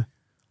win, yeah.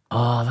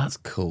 Oh, that's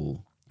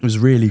cool. It was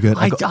really good.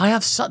 I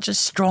have such a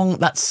strong...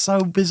 That's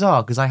so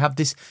bizarre because I have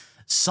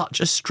such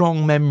a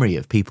strong memory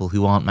of people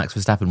who aren't Max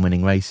Verstappen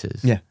winning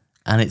races. Yeah.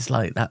 And it's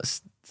like,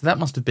 that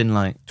must have been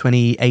like...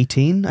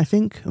 2018, I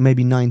think, or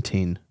maybe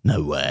 19.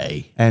 No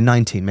way.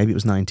 19, maybe it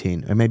was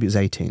 19, or maybe it was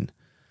 18.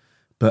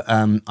 But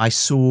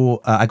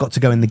I got to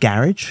go in the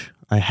garage.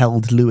 I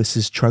held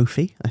Lewis's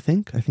trophy, I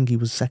think. I think he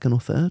was second or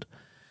third.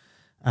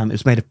 It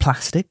was made of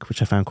plastic,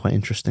 which I found quite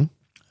interesting.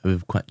 It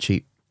was quite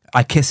cheap.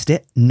 I kissed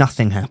it.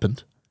 Nothing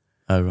happened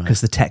Oh, right.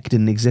 because the tech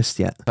didn't exist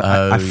yet. But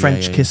I Oh,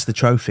 French yeah. kissed the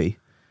trophy.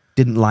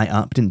 Didn't light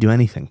up, didn't do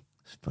anything.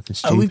 It's fucking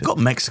stupid. Oh, we've got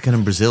Mexican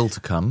and Brazil to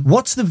come.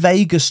 What's the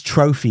Vegas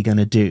trophy going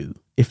to do?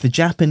 If the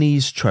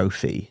Japanese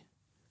trophy,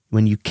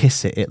 when you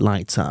kiss it, it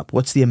lights up.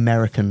 What's the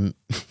American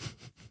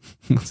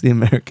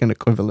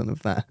equivalent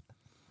of that?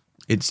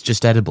 It's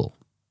just edible.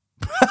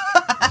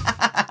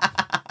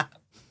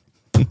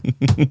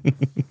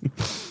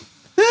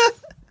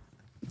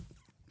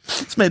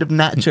 It's made of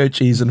nacho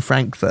cheese and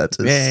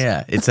frankfurters.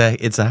 Yeah. It's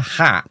a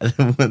hat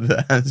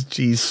that has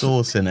cheese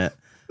sauce in it,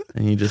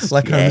 and you just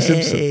Like Homer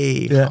Simpson.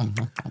 Yay. Yeah.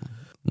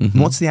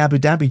 What's the Abu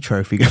Dhabi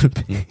trophy going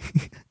to be?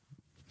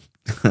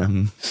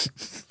 I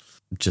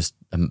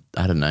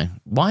don't know.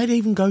 Why'd it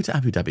even go to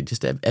Abu Dhabi?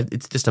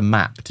 It's just a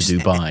map to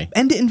Dubai.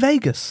 End it in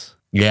Vegas.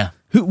 Yeah.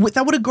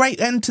 That would a great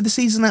end to the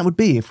season that would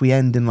be if we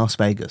end in Las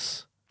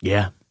Vegas.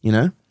 Yeah. You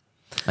know?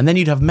 And then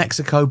you'd have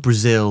Mexico,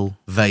 Brazil,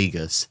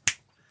 Vegas.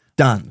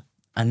 Done.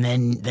 And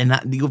then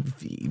that,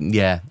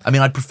 yeah. I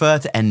mean, I'd prefer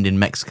to end in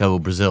Mexico or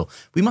Brazil.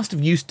 We must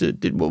have used to.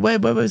 Where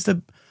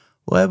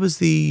was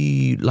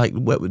the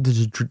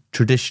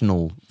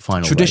traditional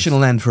final? Traditional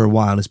race? end for a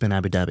while has been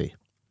Abu Dhabi,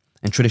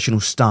 and traditional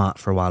start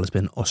for a while has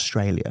been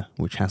Australia,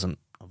 which hasn't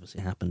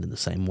obviously happened in the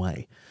same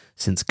way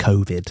since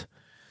COVID.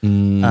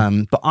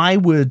 But I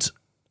would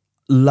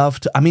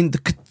love to. I mean,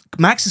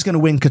 Max is going to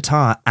win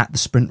Qatar at the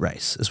sprint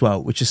race as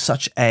well, which is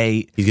such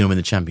a. He's going to win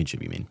the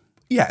championship. You mean?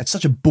 Yeah, it's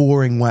such a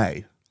boring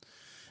way.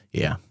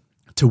 Yeah.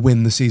 To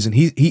win the season,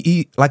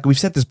 he like we've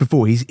said this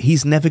before.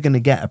 He's never going to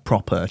get a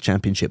proper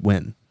championship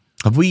win.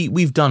 Have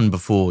we've done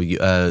before?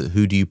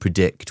 Who do you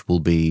predict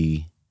will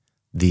be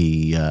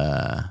the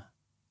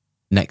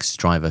next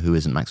driver who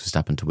isn't Max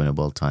Verstappen to win a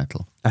world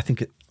title? I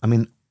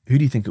mean, who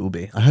do you think it will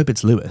be? I hope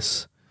it's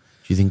Lewis.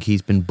 Do you think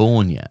he's been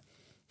born yet?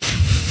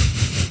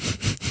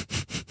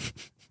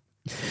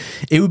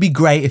 It would be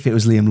great if it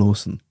was Liam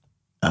Lawson.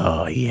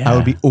 Oh yeah, I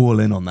would be all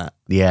in on that.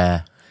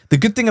 Yeah. The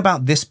good thing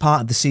about this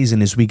part of the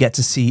season is we get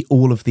to see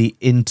all of the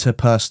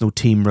interpersonal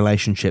team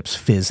relationships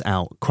fizz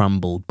out,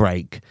 crumble,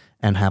 break,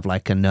 and have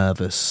like a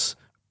nervous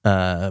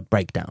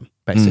breakdown,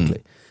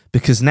 basically.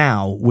 Because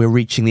now we're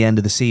reaching the end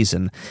of the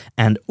season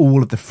and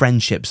all of the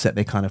friendships that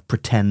they kind of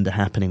pretend are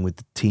happening with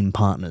the team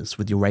partners,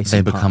 with your racing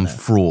They become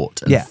partner.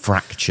 fraught and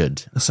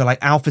fractured. So like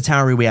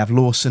AlphaTauri, we have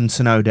Lawson,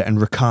 Tsunoda, and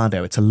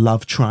Ricciardo. It's a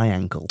love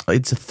triangle.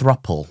 It's a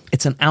thruple.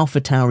 It's an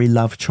AlphaTauri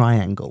love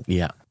triangle.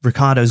 Yeah.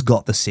 Ricciardo's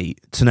got the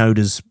seat.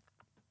 Tsunoda's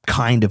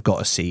kind of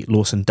got a seat.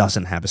 Lawson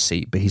doesn't have a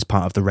seat, but he's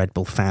part of the Red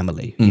Bull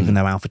family, even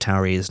though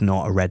AlphaTauri is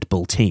not a Red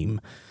Bull team.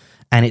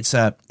 And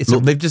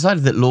they've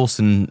decided that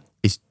Lawson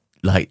is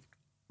like,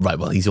 right,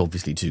 well, he's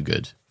obviously too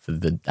good for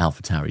the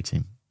AlphaTauri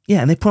team. Yeah,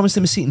 and they promised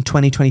him a seat in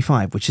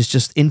 2025, which is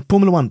just, in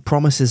Formula One,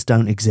 promises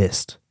don't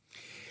exist.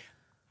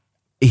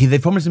 They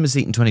promised him a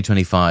seat in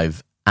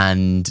 2025,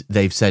 and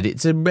they've said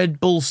it's a Red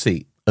Bull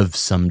seat of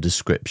some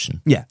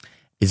description. Yeah.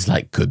 It's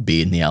like, could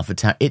be in the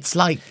AlphaTauri. It's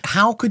like,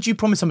 how could you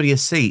promise somebody a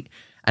seat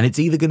and it's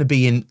either going to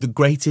be in the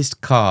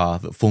greatest car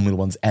that Formula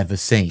One's ever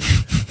seen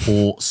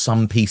or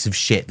some piece of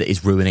shit that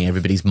is ruining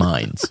everybody's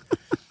minds?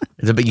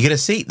 But you get a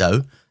seat,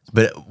 though.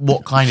 But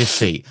what kind of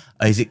seat?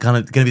 Is it kind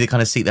of going to be the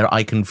kind of seat that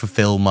I can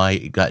fulfill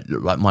my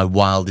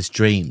wildest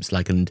dreams,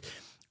 like and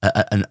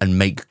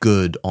make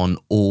good on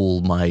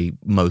all my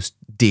most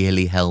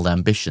dearly held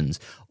ambitions?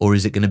 Or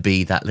is it going to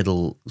be that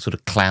little sort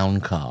of clown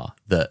car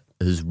that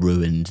has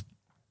ruined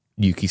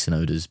Yuki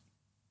Tsunoda's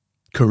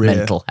Career.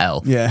 mental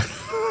health? Yeah.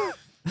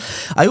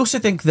 I also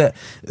think that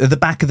at the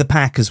back of the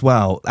pack as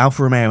well,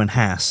 Alfa Romeo and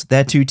Haas,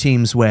 they're two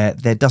teams where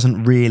there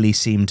doesn't really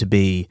seem to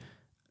be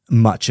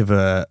much of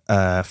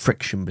a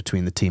friction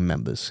between the team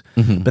members.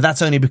 Mm-hmm. But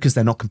that's only because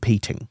they're not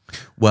competing.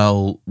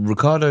 Well,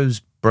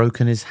 Ricciardo's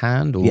broken his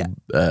hand, or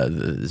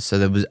so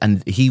there was,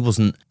 and he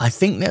wasn't. I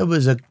think there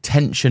was a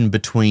tension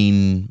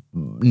between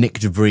Nick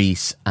de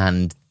Vries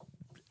and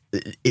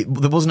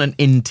there wasn't an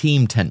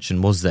in-team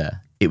tension, was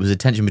there? It was a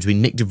tension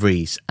between Nick de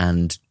Vries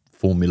and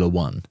Formula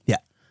One. Yeah.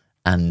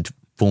 And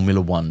Formula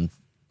One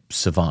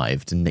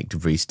survived and Nick de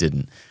Vries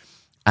didn't.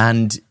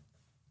 And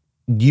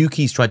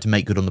Yuki's tried to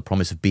make good on the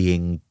promise of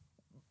being...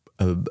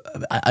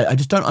 I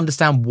just don't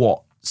understand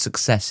what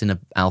success in an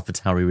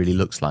AlphaTauri really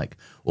looks like.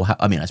 Or how,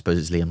 I mean, I suppose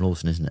it's Liam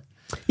Lawson, isn't it?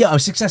 Yeah,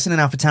 success in an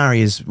AlphaTauri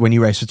is when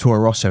you race for Toro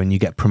Rosso and you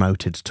get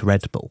promoted to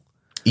Red Bull.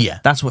 Yeah.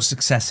 That's what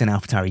success in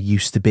AlphaTauri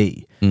used to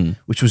be,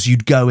 which was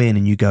you'd go in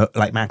and you go,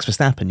 like Max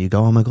Verstappen, you go,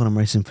 oh my God, I'm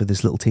racing for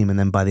this little team. And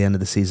then by the end of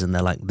the season,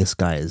 they're like, this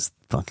guy is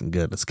fucking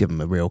good. Let's give him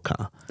a real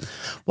car.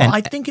 Well, I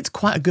think it's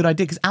quite a good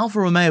idea because Alfa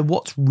Romeo,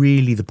 what's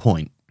really the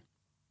point?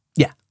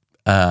 Yeah.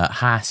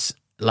 Haas,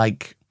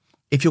 like,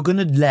 if you're going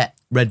to let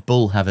Red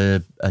Bull have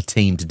a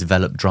team to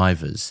develop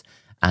drivers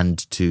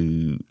and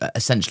to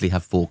essentially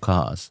have 4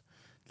 cars,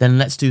 then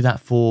let's do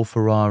that for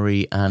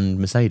Ferrari and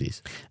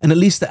Mercedes. And at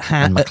least at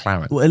and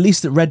McLaren. Well, at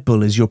least at Red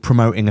Bull is you're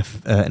promoting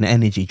an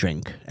energy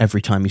drink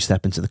every time you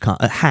step into the car.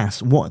 At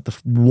Haas, what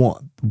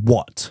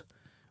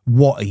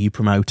are you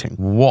promoting?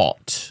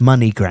 What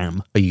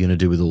MoneyGram. are you going to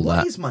do with all that?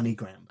 What is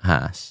MoneyGram?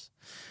 Haas.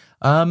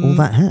 All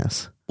that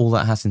Haas. All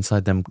that Haas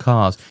inside them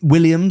cars.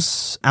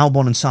 Williams,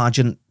 Albon and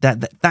Sargent,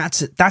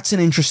 that's an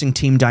interesting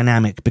team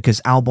dynamic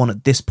because Albon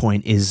at this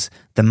point is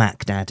the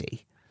Mac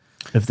Daddy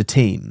of the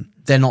team.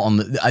 They're not on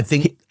the... I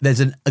think there's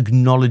an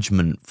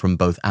acknowledgement from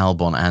both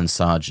Albon and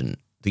Sargent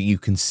that you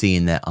can see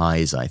in their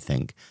eyes, I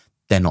think.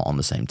 They're not on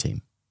the same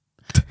team.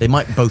 They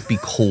might both be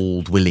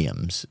called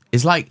Williams.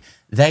 It's like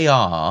they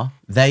are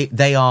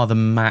the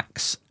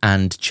Max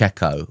and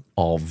Checo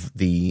of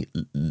the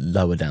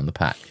lower down the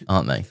pack,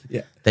 aren't they?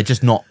 Yeah. They're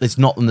just not. It's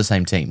not on the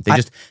same team.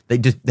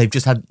 They've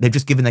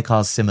just given their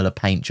cars similar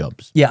paint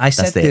jobs. Yeah, I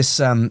said this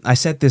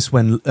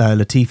when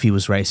Latifi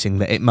was racing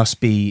that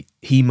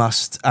he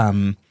must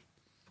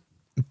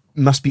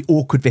must be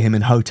awkward for him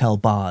in hotel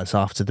bars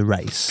after the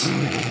race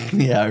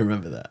Yeah, I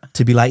remember that.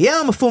 to be like, yeah,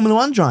 I'm a Formula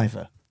One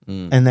driver.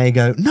 And they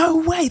go, no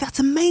way, that's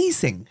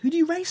amazing. Who do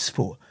you race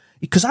for?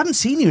 Because I haven't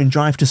seen you in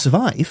Drive to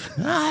Survive.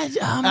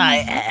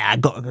 I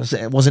got,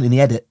 it wasn't in the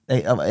edit.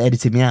 They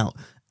edited me out.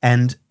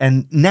 And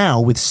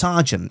now with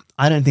Sargent,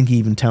 I don't think he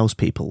even tells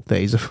people that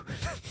he's a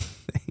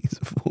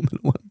Formula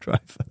One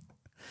driver.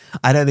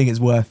 I don't think it's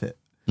worth it.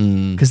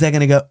 Because they're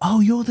going to go, oh,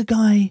 you're the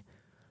guy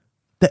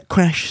that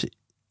crashed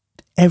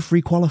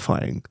every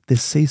qualifying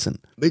this season.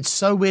 It's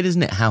so weird,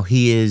 isn't it, how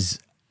he is,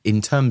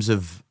 in terms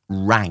of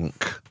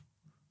rank,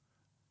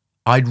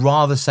 I'd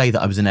rather say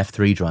that I was an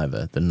F3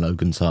 driver than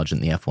Logan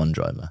Sargent, the F1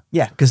 driver.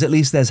 Yeah, because at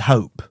least there's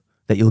hope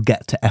that you'll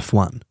get to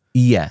F1.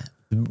 Yeah.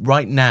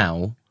 Right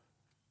now,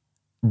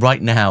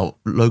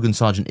 Logan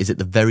Sargent is at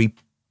the very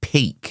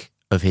peak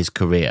of his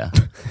career,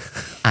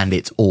 and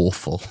it's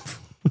awful.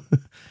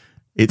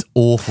 It's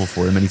awful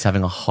for him, and he's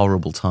having a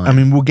horrible time. I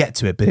mean, we'll get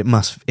to it, but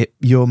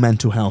your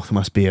mental health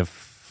must be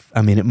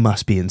it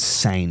must be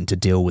insane to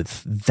deal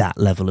with that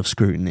level of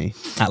scrutiny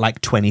at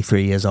like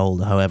 23 years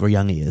old, or however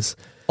young he is.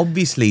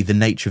 Obviously, the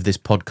nature of this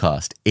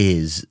podcast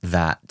is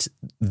that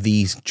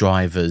these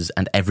drivers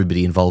and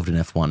everybody involved in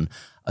F1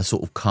 are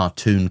sort of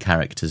cartoon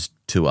characters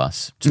to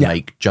us to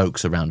make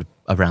jokes around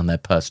their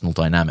personal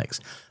dynamics.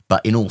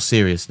 But in all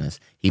seriousness,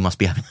 he must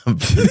be having an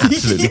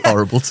absolutely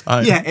horrible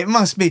time. Yeah, it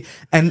must be.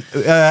 And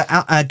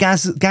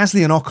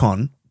Gasly and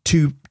Ocon,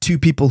 two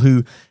people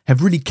who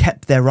have really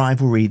kept their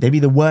rivalry. They've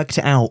either worked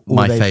it out or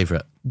My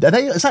favourite.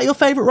 Is that your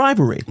favourite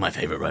rivalry? My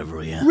favourite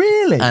rivalry, yeah.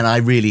 Really? And I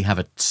really have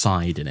a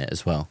side in it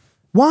as well.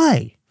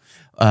 Why?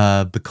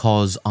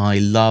 Because I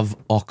love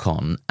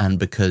Ocon, and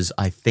because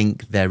I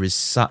think there is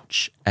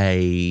such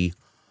a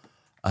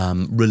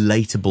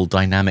relatable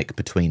dynamic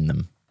between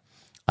them.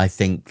 I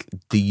think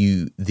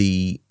the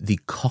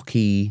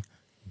cocky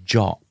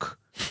jock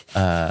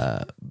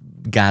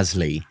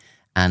Gasly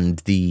and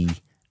the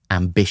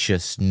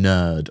ambitious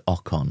nerd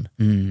Ocon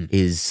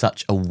is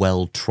such a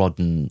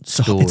well-trodden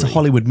story. It's a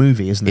Hollywood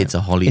movie, isn't it?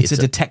 It's a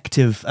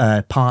detective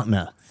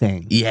partner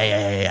thing.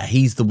 Yeah.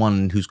 He's the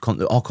one who's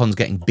Ocon's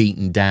getting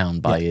beaten down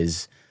by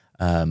his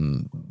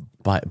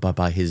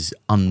by his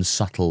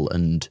unsubtle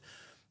and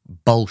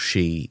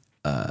bolshy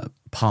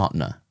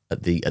partner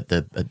at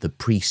the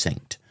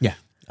precinct. Yeah.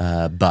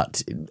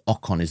 But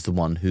Ocon is the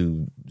one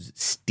whose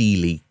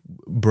steely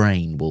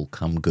brain will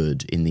come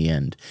good in the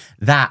end.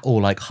 That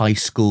or like high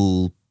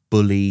school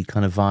bully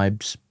kind of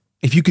vibes.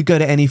 If you could go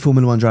to any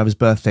Formula One driver's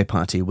birthday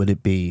party, would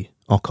it be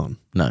Ocon?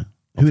 No, Who would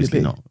it obviously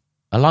be? not.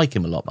 I like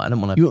him a lot, but I don't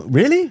want to.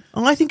 Really?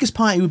 Oh, I think his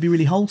party would be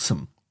really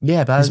wholesome.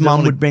 Yeah, but His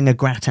mum would bring a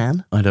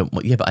gratin. I don't.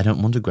 Yeah, but I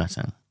don't want a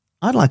gratin.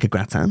 I'd like a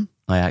gratin.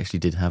 I actually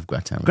did have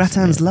gratin.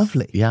 Gratin's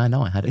lovely. Yeah, I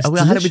know. I had it. It's I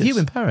had it with delicious. you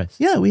in Paris.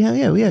 Yeah, we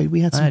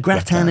had some had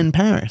gratin gratin. in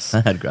Paris.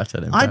 I had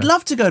gratin in Paris. I'd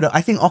love to go to.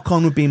 I think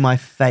Ocon would be my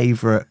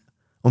favourite,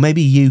 or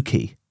maybe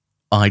Yuki.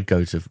 I'd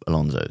go to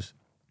Alonso's.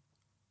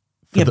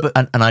 Yeah, but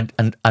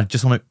and I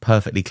just want it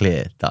perfectly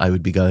clear that I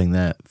would be going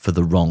there for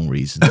the wrong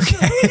reasons.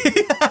 Okay.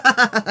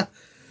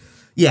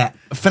 yeah,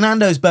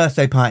 Fernando's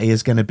birthday party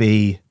is going to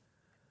be.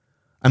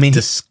 I mean,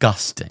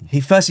 Disgusting.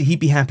 he'd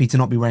be happy to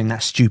not be wearing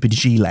that stupid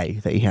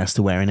gilet that he has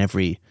to wear in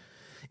every.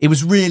 It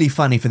was really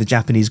funny for the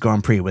Japanese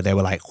Grand Prix where they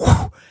were like,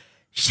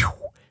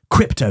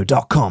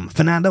 Crypto.com,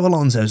 Fernando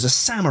Alonso's a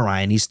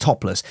samurai and he's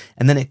topless.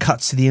 And then it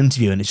cuts to the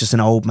interview and it's just an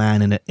old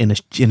man in a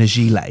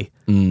gilet.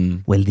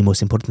 Well, the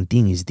most important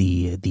thing is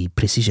the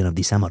precision of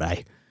the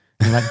samurai.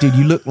 And you're like, dude,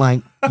 you look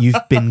like you've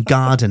been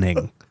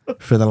gardening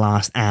for the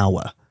last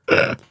hour.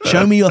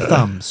 Show me your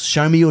thumbs.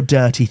 Show me your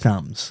dirty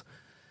thumbs.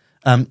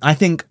 I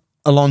think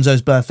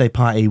Alonso's birthday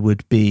party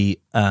would be,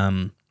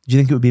 do you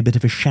think it would be a bit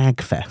of a shag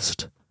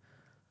fest?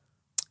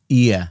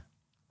 Yeah.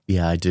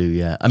 Yeah, I do,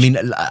 yeah. I mean,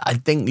 I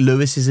think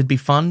Lewis's would be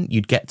fun.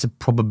 You'd get to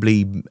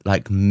probably,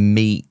 like,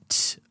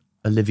 meet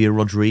Olivia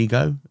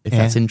Rodrigo, if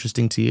that's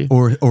interesting to you.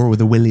 Or with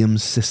the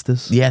Williams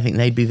sisters? Yeah, I think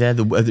they'd be there.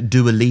 The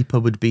Dua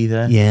Lipa would be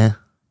there. Yeah. Do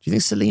you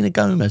think Selena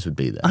Gomez would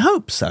be there? I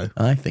hope so.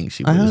 I think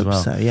she would I as hope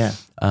well. so, yeah.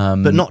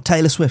 But not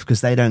Taylor Swift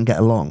because they don't get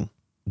along.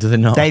 Do they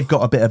not? They've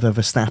got a bit of a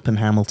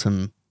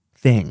Verstappen-Hamilton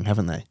thing,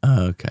 haven't they?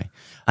 Oh, okay.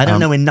 I don't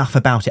know enough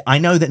about it. I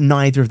know that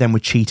neither of them were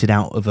cheated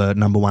out of a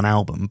number one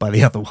album by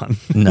the other one.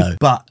 No.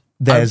 But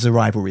there's a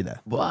rivalry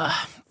there.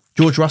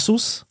 George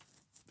Russell's?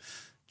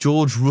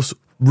 George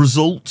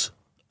Result.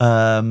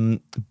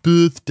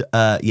 Birthday.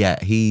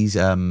 Yeah, he's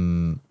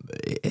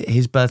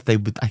his birthday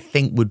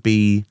would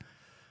be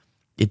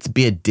it'd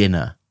be a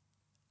dinner,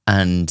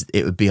 and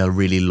it would be a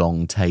really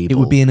long table. It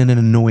would be in an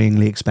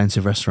annoyingly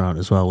expensive restaurant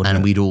as well, wouldn't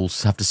and it? we'd all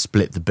have to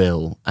split the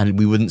bill, and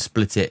we wouldn't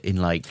split it in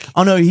like.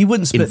 Oh no, he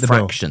wouldn't split in the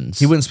fractions.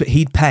 bill. He wouldn't split.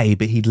 He'd pay,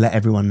 but he'd let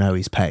everyone know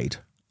he's paid.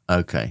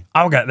 Okay,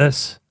 I'll get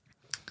this.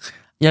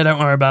 Yeah, don't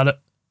worry about it.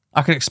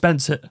 I can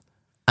expense it.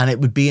 and it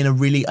would be in a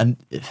really,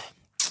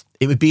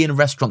 it would be in a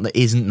restaurant that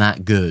isn't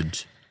that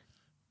good,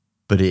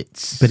 but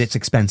it's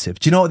expensive.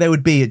 Do you know what there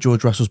would be at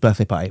George Russell's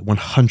birthday party?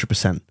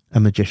 100% a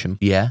magician.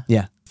 yeah.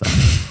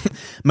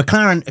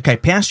 McLaren, okay,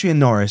 Piastri and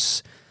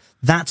Norris,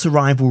 that's a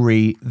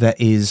rivalry that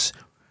is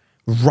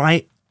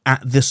right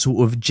at the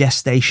sort of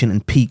gestation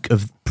and peak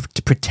of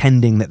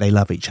pretending that they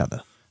love each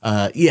other.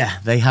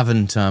 They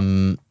haven't,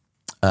 to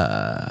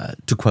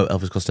quote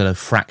Elvis Costello,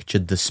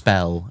 fractured the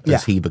spell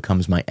as he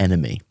becomes my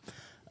enemy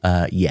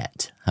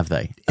yet, have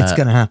they? It's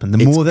going to happen.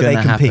 The more that they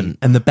compete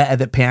and the better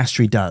that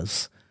Piastri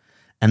does,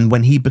 and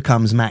when he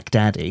becomes Mac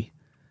Daddy,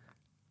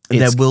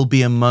 there will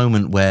be a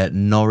moment where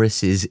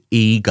Norris's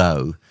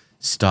ego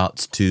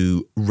starts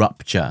to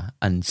rupture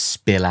and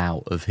spill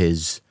out of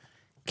his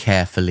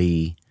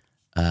carefully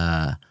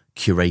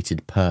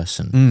curated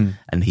person,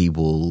 and he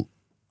will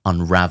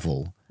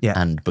unravel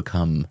and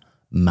become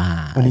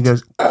mad. And he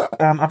goes,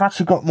 I've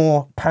actually got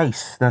more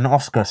pace than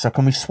Oscar, so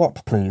can we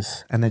swap,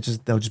 please? And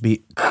they'll just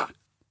be,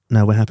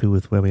 no, we're happy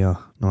with where we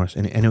are, Norris.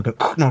 And he'll go,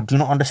 no, do you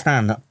not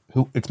understand that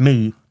it's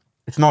me,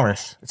 it's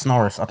Norris,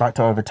 I'd like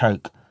to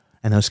overtake.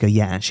 And they'll just go,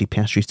 yeah, actually,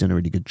 Piastri's doing a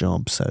really good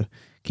job, so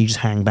can you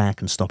just hang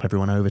back and stop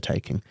everyone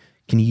overtaking?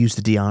 Can you use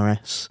the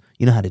DRS?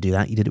 You know how to do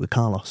that. You did it with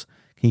Carlos.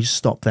 Can you just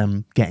stop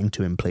them getting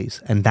to him,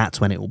 please? And that's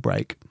when it will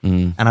break.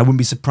 And I wouldn't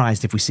be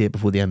surprised if we see it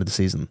before the end of the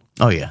season.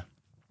 Oh, yeah.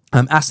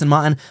 Aston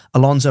Martin,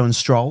 Alonso and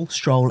Stroll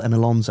and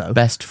Alonso.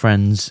 Best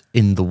friends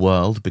in the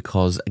world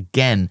because,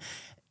 again,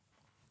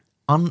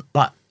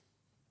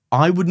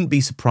 I wouldn't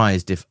be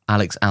surprised if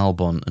Alex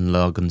Albon and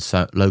Logan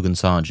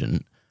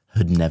Sargent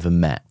had never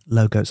met.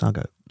 Largo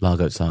Sargo.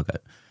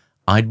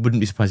 I wouldn't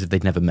be surprised if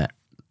they'd never met.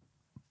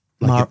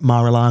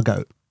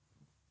 Mar-a-Lago.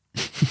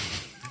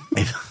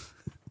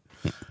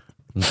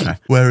 Okay.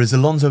 Whereas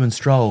Alonso and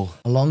Stroll,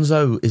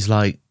 Alonso is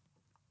like,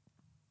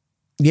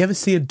 you ever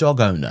see a dog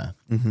owner?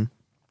 Mm-hmm.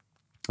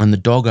 And the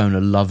dog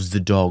owner loves the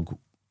dog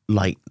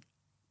like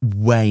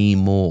way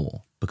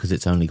more because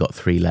it's only got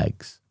 3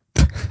 legs.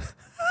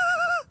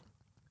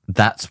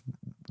 That's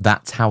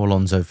how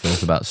Alonso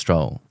feels about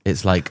Stroll.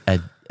 It's like a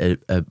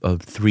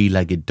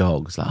 3-legged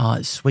dog. It's like, oh,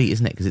 it's sweet,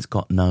 isn't it? Because it's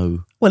got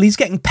no. Well, he's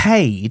getting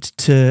paid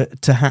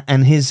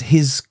and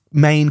his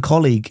main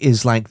colleague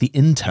is like the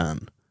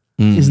intern,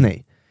 isn't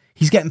he?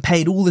 He's getting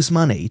paid all this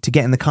money to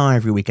get in the car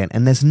every weekend,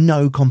 and there's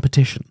no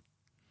competition.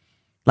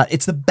 Like,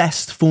 it's the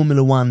best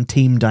Formula One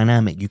team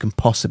dynamic you can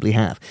possibly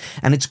have.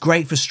 And it's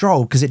great for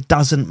Stroll because it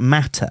doesn't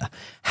matter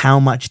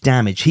how much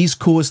damage he's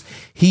caused.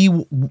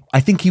 I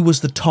think he was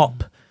the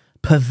top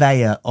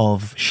purveyor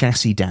of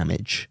chassis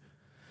damage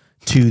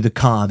to the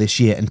car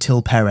this year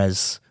until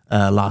Perez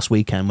last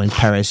weekend, when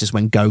Perez just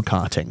went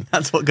go-karting.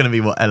 That's going to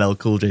be what LL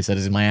Cool J said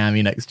is in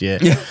Miami next year.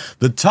 Yeah.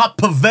 The top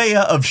purveyor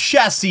of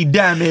chassis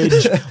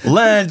damage,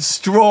 Lance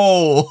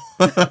Stroll.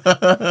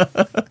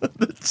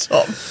 The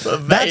top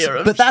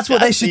purveyor But that's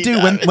what they should do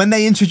when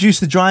they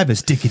introduce the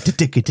drivers. In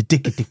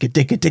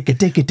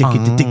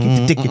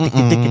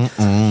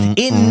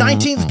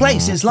 19th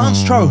place is Lance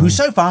Stroll, who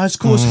so far has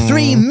caused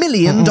 $3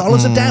 million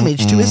of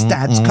damage to his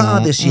dad's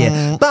car this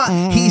year. But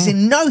he's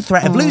in no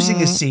threat of losing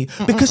his seat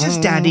because his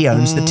daddy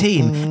owns the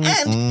team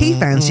and he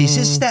fancies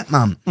his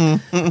stepmom.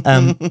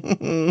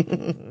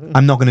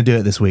 I'm not going to do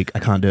it this week. I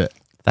can't do it.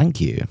 Thank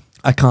you.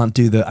 I can't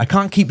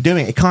keep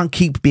doing it. It can't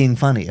keep being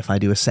funny if I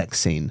do a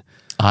sex scene.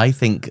 I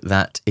think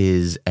that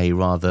is a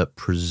rather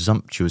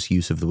presumptuous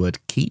use of the word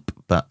keep,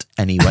 but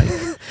anyway.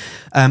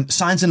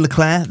 Sainz and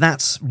Leclerc,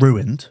 that's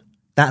ruined.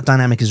 That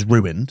dynamic is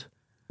ruined.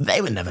 They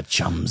were never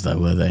chums though,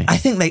 were they? I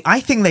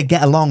think they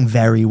get along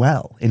very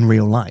well in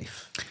real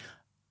life.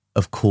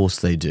 Of course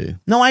they do.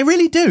 No, I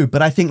really do,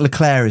 but I think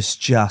Leclerc is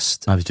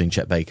just... I was doing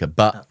Chet Baker,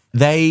 but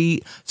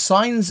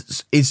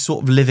Sainz is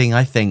sort of living,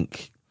 I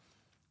think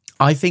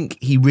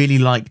he really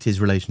liked his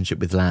relationship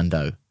with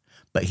Lando,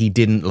 but he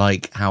didn't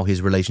like how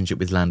his relationship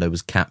with Lando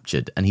was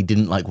captured, and he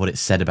didn't like what it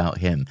said about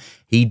him.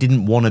 He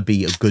didn't want to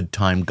be a good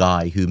time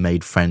guy who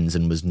made friends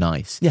and was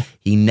nice. Yeah.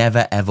 He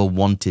never ever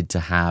wanted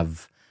to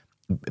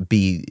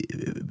be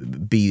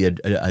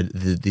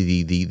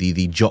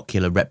the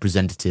jocular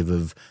representative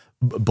of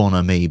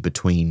bonhomie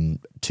between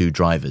two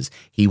drivers.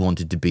 He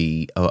wanted to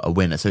be a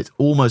winner. So it's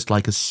almost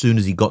like as soon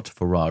as he got to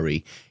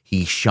Ferrari,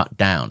 he shut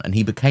down and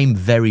he became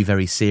very,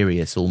 very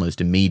serious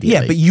almost immediately.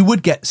 Yeah, but you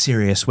would get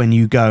serious when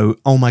you go,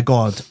 oh my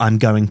God, I'm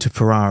going to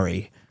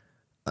Ferrari.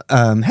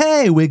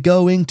 Hey, we're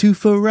going to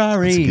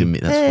Ferrari.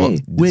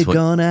 We're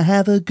gonna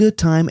have a good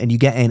time. And you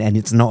get in and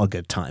it's not a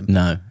good time.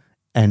 No.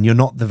 And you're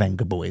not the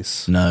Venga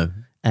boys. No.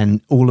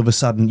 And all of a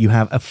sudden you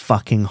have a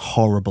fucking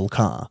horrible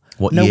car.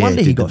 What no year wonder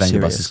did he got the Venga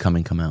serious. buses come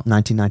out?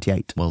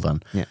 1998. Well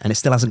done. Yeah, and it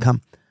still hasn't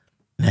come.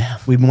 Yeah.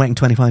 We've been waiting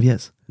 25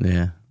 years.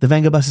 Yeah. The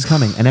Venga bus is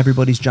coming and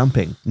everybody's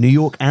jumping. New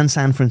York and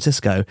San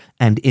Francisco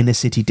and inner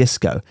city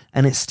disco.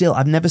 And it's still,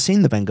 I've never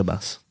seen the Venga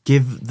bus.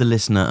 Give the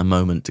listener a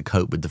moment to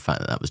cope with the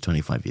fact that was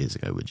 25 years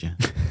ago, would you?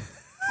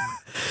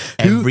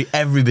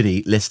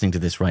 Everybody listening to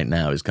this right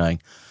now is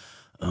going,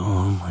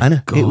 oh my I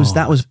know. God.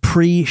 That was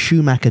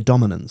pre-Schumacher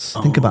dominance.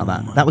 Think about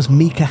that. That was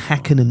Mika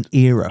Hakkinen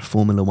era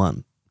Formula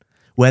One,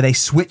 where they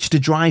switched a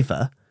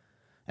driver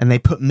and they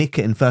put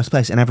Mika in first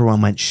place and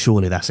everyone went,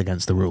 surely that's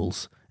against the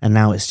rules. And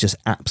now it's just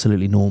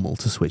absolutely normal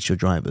to switch your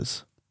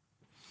drivers.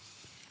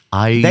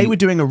 They were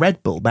doing a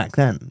Red Bull back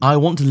then. I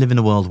want to live in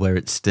a world where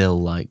it's still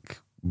like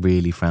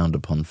really frowned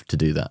upon to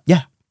do that.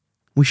 Yeah.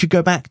 We should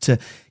go back to,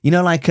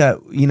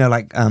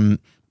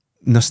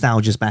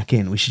 nostalgia's back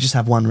in. We should just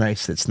have one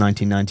race that's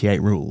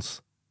 1998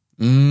 rules.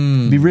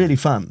 It'd be really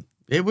fun.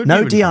 It would No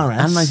be really fun. DRS.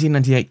 And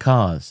 1998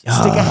 cars. Stick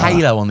a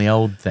halo on the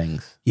old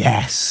things.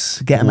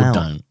 Yes, get them Or out.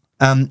 don't.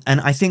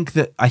 And I think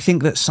that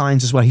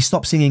Sainz as well. He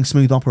stopped singing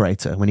 "Smooth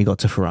Operator" when he got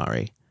to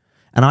Ferrari,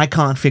 and I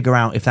can't figure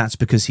out if that's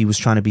because he was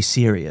trying to be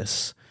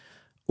serious,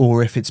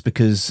 or if it's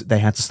because they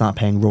had to start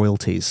paying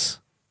royalties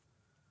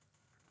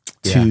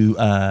to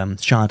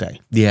Sade.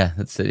 Yeah,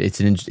 it's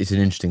an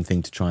interesting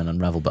thing to try and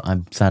unravel, but I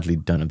sadly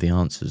don't have the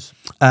answers.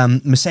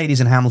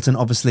 Mercedes and Hamilton,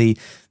 obviously,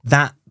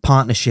 that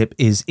partnership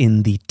is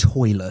in the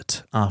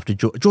toilet after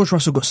George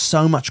Russell got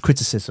so much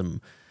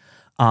criticism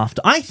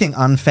after, I think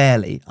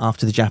unfairly,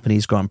 after the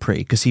Japanese Grand Prix,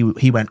 because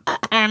he went,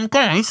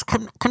 Guys,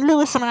 can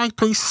Lewis and I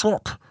please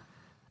swap?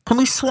 Can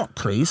we swap,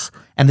 please?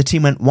 and the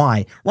team went,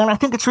 why? Well, I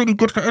think it's really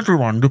good for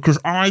everyone because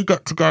I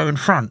get to go in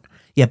front.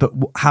 Yeah, but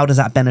how does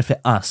that benefit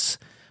us?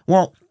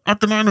 Well, at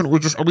the moment,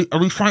 are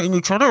we fighting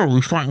each other or are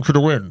we fighting for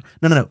the win?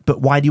 No, but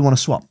why do you want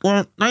to swap?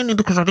 Well, mainly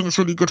because I think it's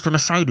really good for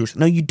Mercedes.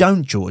 No, you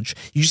don't, George.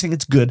 You just think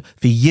it's good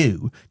for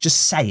you.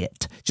 Just say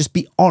it. Just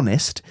be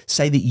honest.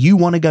 Say that you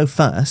want to go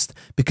first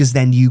because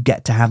then you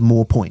get to have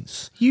more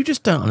points. You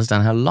just don't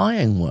understand how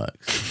lying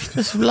works.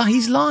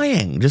 He's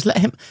lying. Just let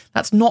him.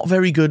 That's not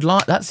very good.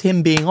 That's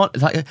him being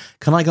honest. Like,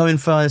 can I go in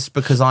first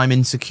because I'm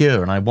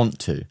insecure and I want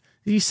to?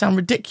 You sound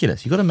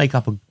ridiculous. You've got to make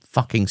up a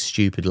fucking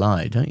stupid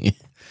lie, don't you?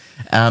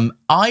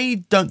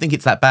 I don't think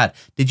it's that bad.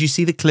 Did you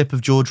see the clip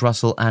of George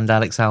Russell and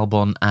Alex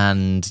Albon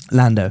and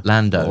Lando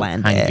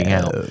hanging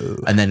out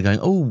and then going,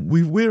 oh,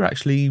 we're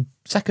actually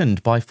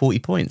second by 40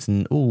 points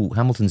and oh,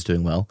 Hamilton's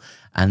doing well.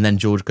 And then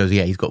George goes,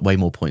 yeah, he's got way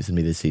more points than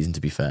me this season,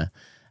 to be fair.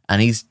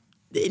 And he's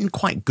in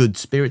quite good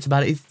spirits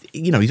about it.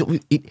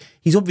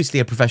 He's obviously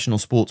a professional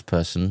sports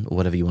person or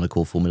whatever you want to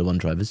call Formula One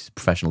drivers. He's a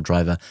professional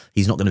driver.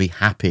 He's not going to be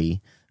happy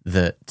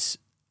that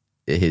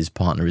his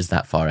partner is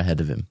that far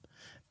ahead of him.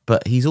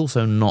 But he's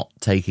also not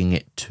taking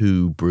it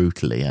too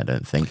brutally, I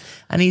don't think.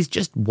 And he's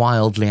just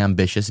wildly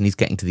ambitious, and he's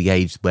getting to the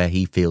age where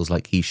he feels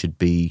like he should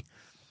be.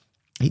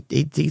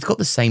 He's got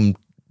the same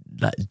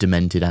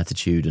demented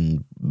attitude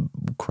and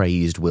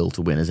crazed will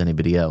to win as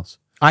anybody else.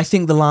 I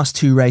think the last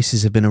two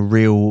races have been a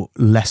real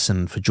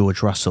lesson for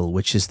George Russell,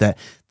 which is that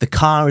the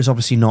car is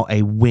obviously not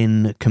a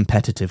win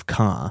competitive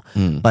car,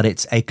 but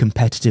it's a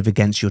competitive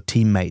against your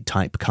teammate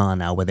type car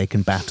now where they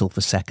can battle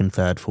for second,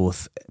 third,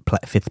 fourth,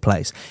 fifth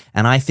place.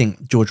 And I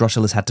think George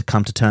Russell has had to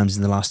come to terms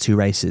in the last two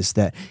races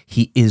that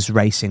he is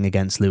racing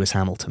against Lewis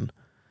Hamilton.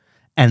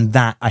 And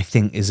that, I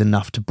think, is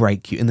enough to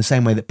break you. In the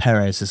same way that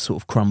Perez has sort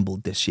of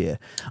crumbled this year.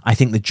 I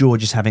think that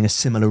George is having a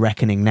similar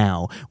reckoning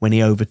now when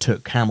he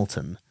overtook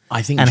Hamilton.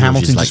 I think and George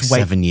Hamilton is like just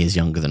 7 years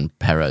younger than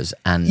Perez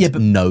and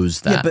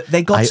knows that. Yeah, but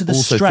they got to the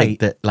straight. I also think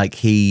that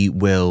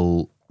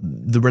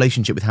the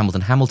relationship with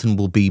Hamilton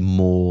will be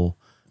more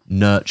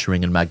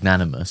nurturing and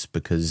magnanimous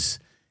because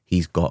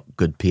he's got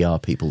good PR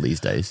people these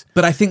days.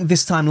 But I think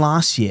this time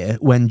last year,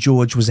 when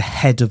George was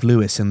ahead of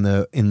Lewis in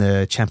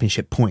the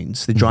championship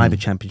points, the driver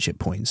championship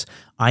points,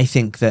 I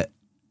think that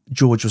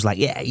George was like,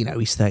 yeah,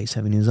 he's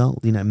 37 years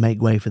old,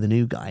 make way for the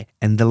new guy.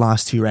 And the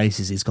last two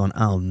races, he's gone,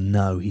 oh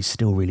no, he's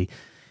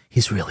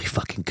really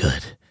fucking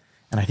good.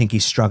 And I think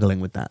he's struggling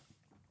with that.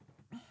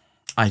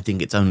 I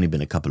think it's only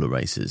been a couple of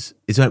races.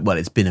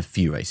 It's been a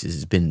few races.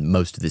 It's been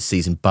most of this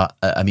season. But,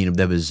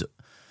 there was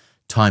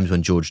times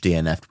when George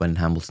DNF'd when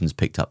Hamilton's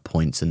picked up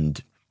points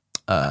and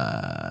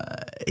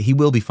he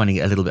will be finding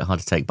it a little bit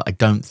hard to take, but I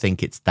don't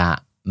think it's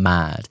that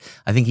mad.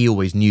 I think he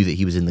always knew that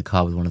he was in the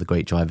car with one of the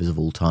great drivers of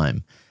all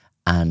time.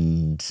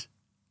 And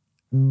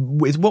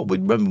with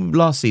remember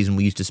last season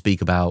we used to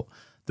speak about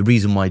the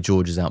reason why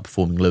George is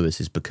outperforming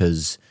Lewis is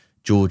because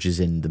George is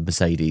in the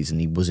Mercedes and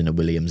he was in a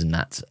Williams and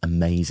that's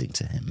amazing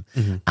to him.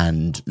 Mm-hmm.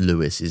 And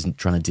Lewis isn't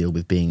trying to deal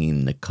with being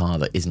in a car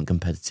that isn't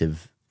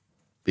competitive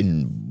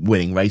in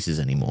winning races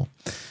anymore.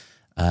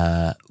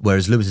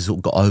 Whereas Lewis has sort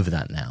of got over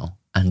that now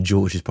and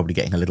George is probably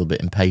getting a little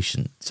bit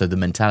impatient. So the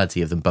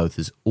mentality of them both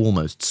has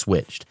almost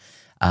switched.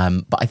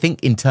 But I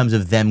think in terms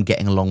of them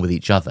getting along with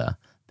eat other,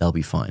 they'll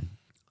be fine.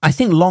 I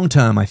think long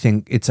term, I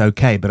think it's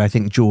okay. But I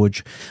think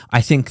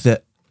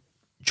that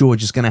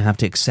George is going to have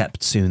to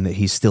accept soon that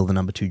he's still the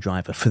number two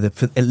driver for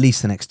at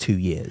least the next 2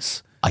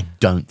 years. I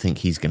don't think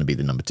he's going to be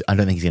the number two. I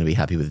don't think he's going to be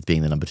happy with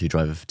being the number two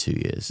driver for 2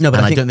 years. No,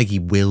 but I don't think he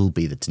will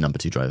be the number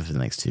two driver for the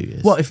next 2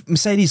 years. Well, if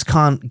Mercedes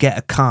can't get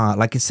a car,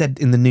 like it said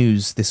in the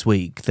news this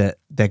week that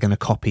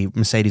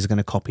Mercedes are going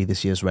to copy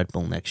this year's Red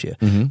Bull next year,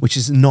 which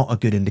is not a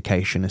good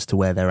indication as to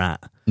where they're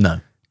at. No,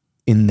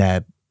 in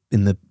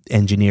the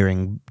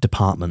engineering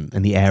department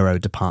and the aero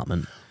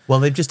department. Well,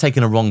 they've just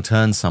taken a wrong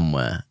turn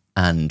somewhere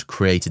and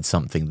created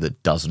something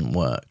that doesn't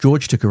work.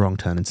 George took a wrong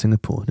turn in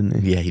Singapore,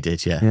 didn't he? Yeah, he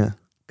did, yeah.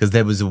 Because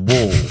there was a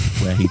wall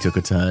where he took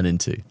a turn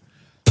into.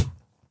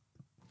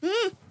 Do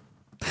you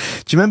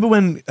remember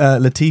when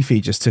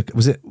Latifi just took,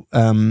 was it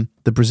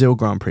the Brazil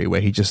Grand Prix where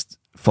he just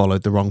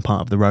followed the wrong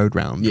part of the road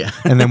round? Yeah.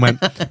 And then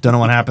went, don't know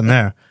what happened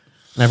there.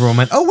 And everyone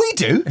went, oh, we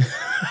do.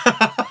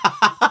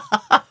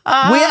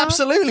 We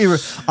absolutely.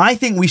 I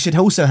think we should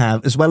also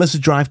have, as well as the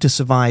Drive to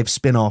Survive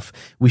spin-off,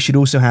 we should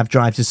also have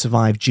Drive to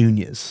Survive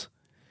Juniors,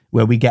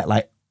 where we get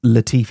like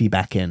Latifi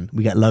back in,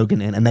 we get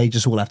Logan in, and they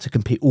just all have to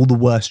compete. All the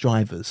worst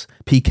drivers,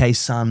 PK's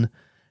son,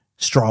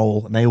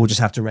 Stroll, and they all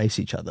just have to race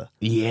each other.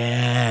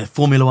 Yeah,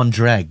 Formula One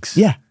dregs.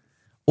 Yeah,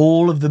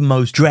 All of the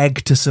most...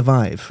 Drag to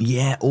Survive.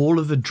 Yeah, all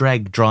of the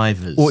dreg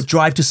drivers. Or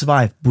Drive to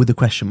Survive with a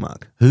question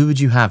mark. Who would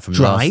you have from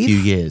the last Drive? few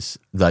years?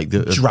 Like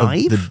the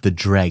Drive? the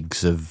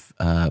dregs of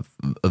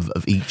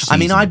each season. I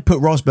mean, I'd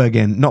put Rosberg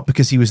in, not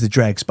because he was the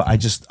dregs, but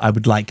I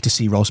would like to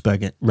see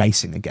Rosberg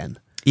racing again.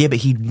 Yeah, but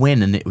he'd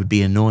win and it would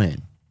be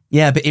annoying.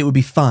 Yeah, but it would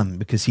be fun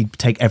because he'd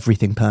take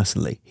everything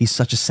personally. He's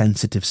such a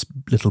sensitive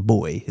little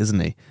boy, isn't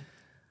he?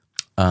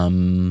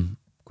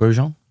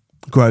 Grosjean?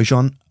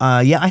 Grosjean.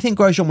 Yeah, I think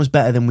Grosjean was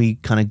better than we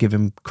kind of give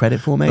him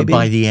credit for, maybe. But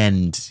by the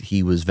end,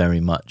 he was very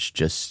much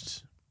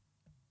just...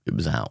 It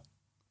was out.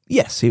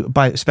 Yes,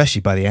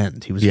 especially by the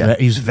end. He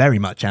was very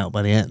much out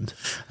by the end.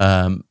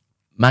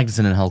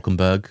 Magnussen and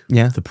Hulkenberg.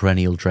 Yeah. The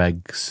perennial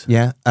dregs.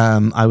 Yeah,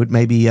 I would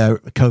maybe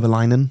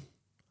Kovalainen.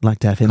 Like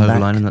to have him back.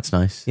 Kovalainen, that's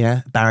nice.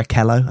 Yeah,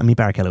 Barrichello. I mean,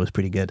 Barrichello was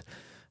pretty good.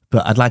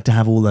 But I'd like to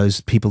have all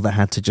those people that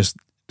had to just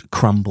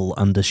crumble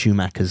under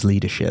Schumacher's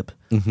leadership.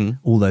 Mm-hmm.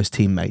 All those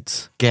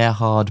teammates.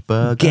 Gerhard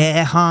Berger.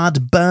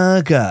 Gerhard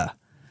Berger.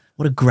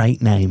 What a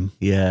great name.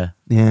 Yeah.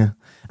 Yeah.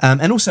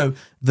 And also,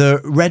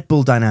 the Red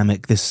Bull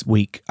dynamic this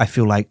week, I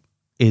feel like,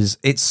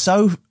 it's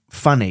so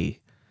funny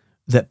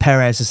that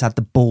Perez has had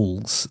the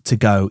balls to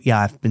go,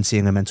 yeah, I've been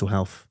seeing a mental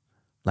health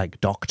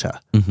doctor.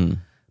 Mm-hmm.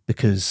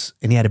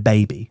 And he had a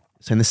baby.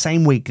 So in the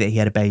same week that he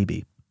had a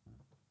baby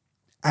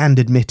and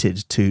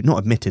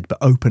but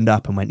opened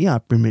up and went, yeah,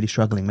 I've been really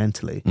struggling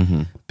mentally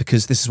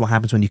because this is what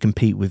happens when you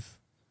compete with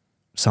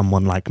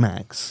someone like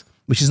Max,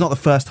 which is not the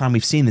first time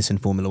we've seen this in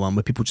Formula One,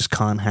 where people just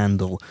can't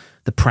handle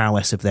the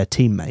prowess of their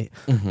teammate.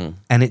 Mm-hmm.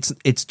 And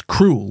it's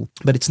cruel,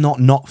 but it's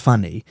not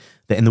funny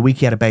that in the week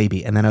he had a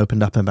baby and then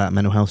opened up about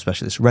mental health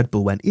specialist, Red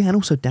Bull went, yeah, and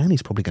also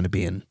Danny's probably going to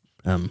be in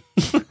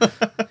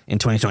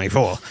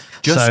 2024.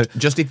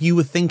 Just if you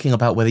were thinking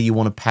about whether you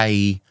want to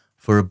pay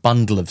for a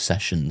bundle of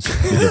sessions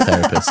with a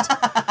therapist,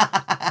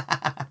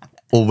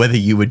 or whether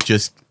you would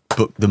just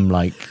book them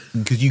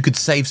because you could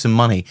save some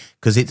money,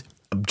 because it's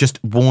just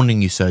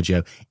warning you,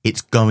 Sergio, it's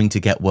going to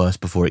get worse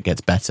before it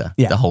gets better.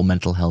 Yeah. The whole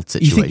mental health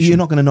situation. You think you're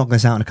not going to knock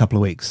this out in a couple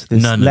of weeks?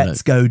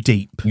 Let's go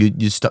deep.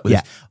 You're stuck with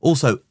this.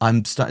 Also,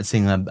 I'm started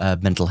seeing a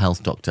mental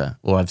health doctor,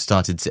 or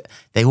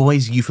they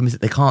always euphemize it.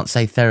 They can't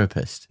say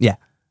therapist. Yeah.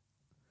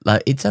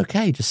 It's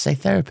okay, just say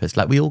therapist.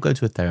 We all go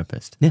to a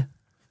therapist. Yeah.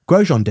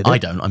 Grosjean did it. I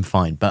don't, I'm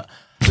fine. But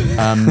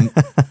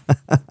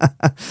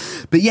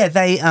but yeah,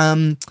 they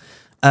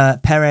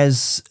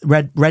Perez,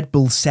 Red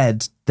Bull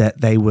said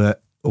that they were,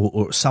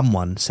 or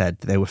someone said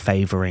they were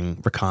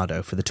favouring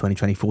Ricciardo for the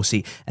 2024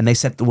 seat, and they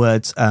said the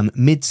words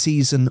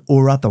mid-season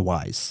or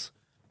otherwise.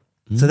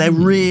 So they're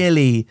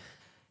really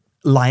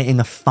lighting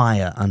a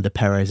fire under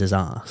Perez's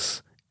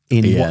arse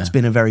in what's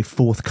been a very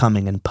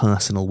forthcoming and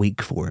personal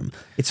week for him.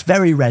 It's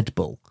very Red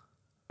Bull.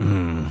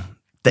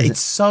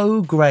 It's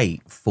so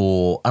great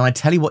and I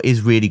tell you what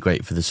is really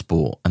great for the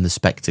sport and the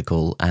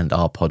spectacle and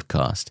our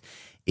podcast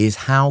is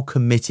how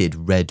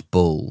committed Red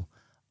Bull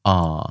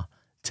are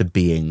to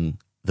being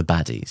the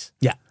baddies.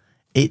 Yeah.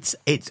 It's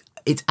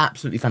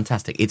absolutely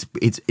fantastic. It's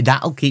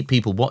that'll keep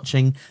people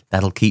watching,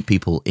 that'll keep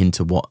people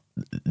into what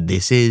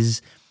this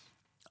is.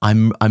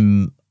 I'm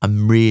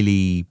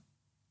really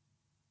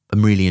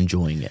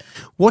enjoying it.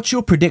 What's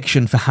your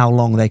prediction for how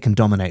long they can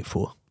dominate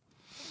for?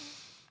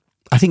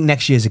 I think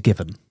next year's a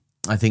given.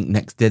 I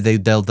think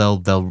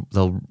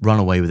they'll run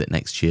away with it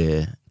next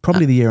year.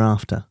 Probably the year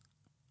after.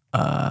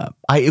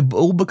 It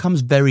all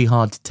becomes very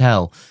hard to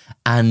tell.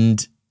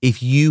 And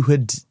if you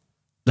had,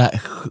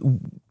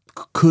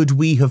 could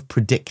we have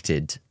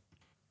predicted?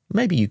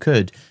 Maybe you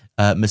could.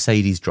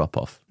 Mercedes drop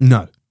off.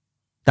 No,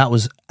 that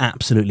was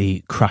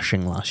absolutely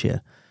crushing last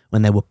year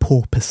when they were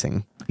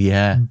porpoising.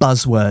 Yeah.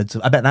 Buzzwords.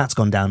 I bet that's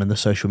gone down in the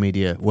social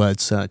media word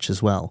search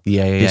as well.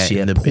 Yeah. This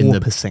year,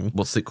 porpoising.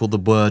 What's it called? The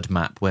word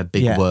map, where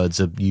big words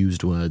are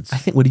used words. I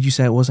think, what did you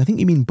say it was? I think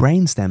you mean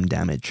brainstem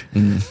damage.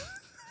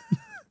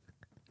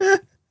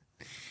 The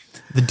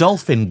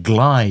dolphin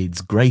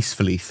glides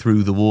gracefully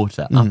through the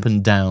water, up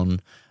and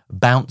down,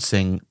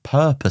 bouncing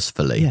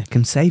purposefully. Yeah,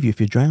 can save you if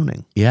you're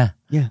drowning. Yeah.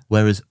 Yeah.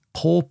 Whereas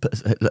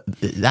porpoise,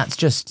 that's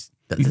just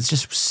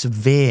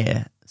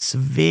severe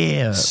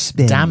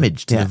Spin.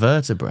 damage to the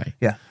vertebrae.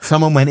 Yeah.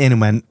 Someone went in and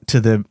went to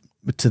the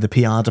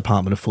PR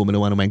department of Formula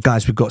One and went,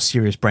 guys, we've got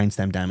serious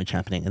brainstem damage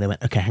happening. And they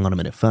went, okay, hang on a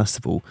minute. First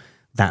of all,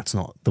 that's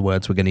not the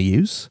words we're going to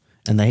use.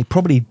 And they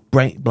probably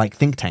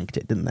think tanked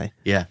it, didn't they?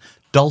 Yeah.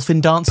 Dolphin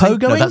dancing?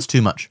 Pogoing? No, that's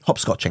too much.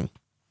 Hopscotching.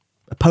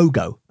 A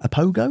pogo?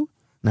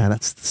 No,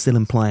 that's still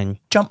implying...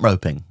 Jump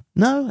roping?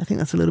 No, I think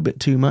that's a little bit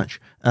too much.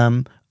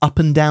 Up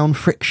and down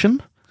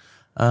friction?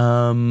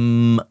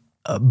 Boogieing?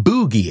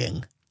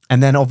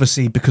 And then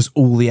obviously, because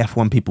all the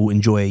F1 people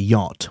enjoy a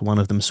yacht, one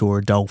of them saw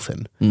a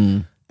dolphin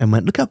and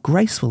went, look how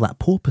graceful that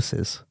porpoise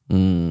is.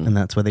 And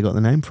that's where they got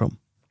the name from.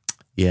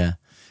 Yeah.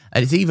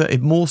 And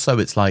it's more so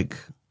it's like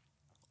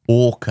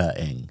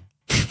orca-ing.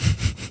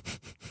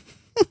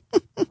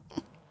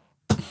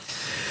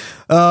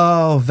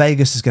 Oh,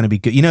 Vegas is going to be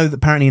good. You know,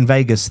 apparently in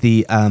Vegas,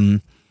 the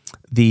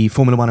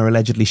Formula One are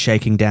allegedly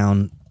shaking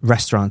down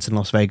restaurants in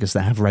Las Vegas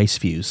that have race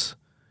views.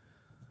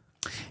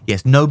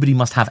 Yes, nobody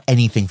must have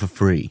anything for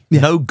free.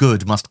 Yeah. No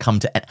good must come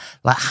to...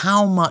 Like,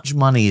 how much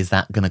money is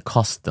that going to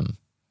cost them?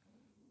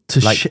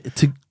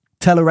 To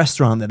tell a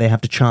restaurant that they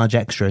have to charge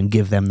extra and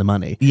give them the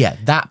money. Yeah,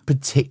 that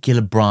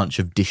particular branch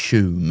of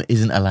Dishoom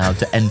isn't allowed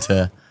to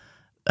enter,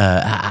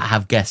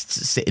 have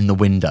guests sit in the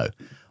window.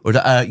 Or,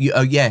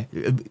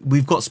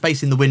 we've got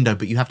space in the window,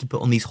 but you have to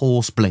put on these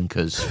horse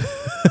blinkers.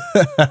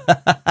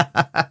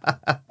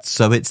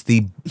 So it's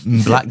the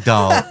Black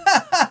Dial,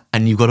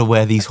 and you've got to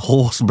wear these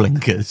horse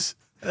blinkers.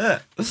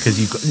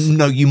 Because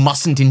you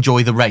mustn't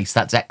enjoy the race.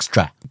 That's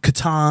extra.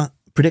 Qatar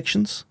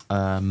predictions?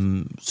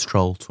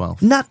 Stroll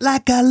 12. Not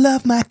like I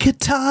love my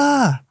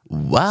Qatar.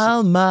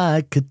 While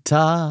my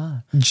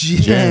Qatar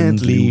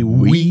Gently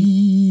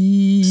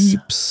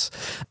weeps.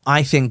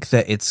 I think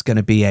that it's going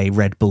to be a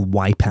Red Bull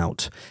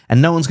wipeout,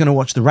 and no one's going to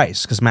watch the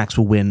race because Max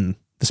will win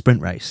the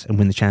sprint race and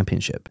win the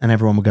championship, and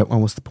everyone will go, "Oh,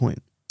 what's the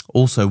point?"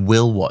 Also,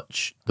 we'll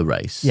watch the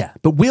race. Yeah,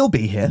 but we'll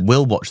be here.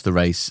 We'll watch the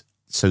race,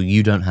 so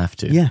you don't have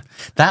to. Yeah,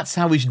 that's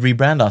how we should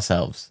rebrand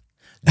ourselves.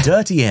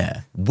 Dirty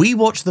Air. We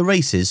watch the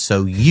races,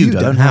 so you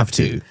don't have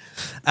to.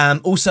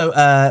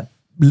 Also,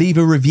 leave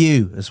a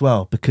review as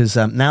well, because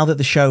now that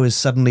the show has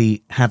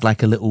suddenly had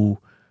like a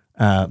little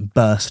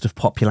burst of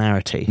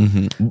popularity.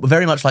 Mm-hmm.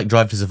 Very much like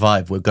Drive to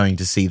Survive, we're going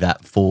to see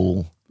that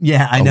fall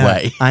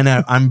away. I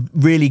know. I'm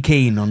really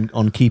keen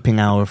on keeping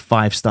our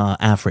 5-star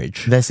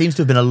average. There seems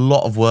to have been a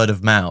lot of word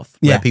of mouth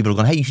where people have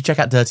gone, hey, you should check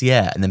out Dirty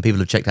Air. And then people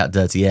have checked out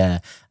Dirty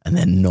Air and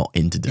they're not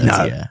into Dirty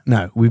Air.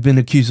 No, we've been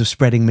accused of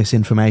spreading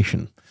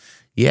misinformation.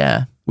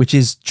 Yeah. Which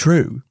is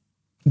true.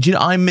 Do you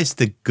know, I miss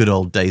the good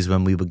old days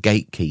when we were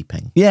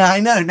gatekeeping. Yeah, I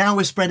know. Now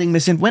we're spreading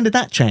misinformation. When did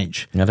that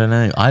change? I don't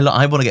know.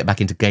 I want to get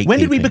back into gatekeeping. When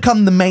did we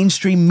become the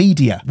mainstream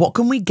media? What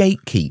can we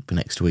gatekeep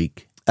next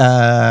week?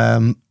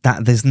 That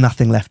there's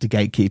nothing left to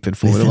gatekeep in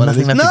Formula One.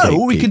 No,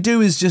 all we can do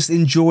is just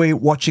enjoy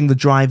watching the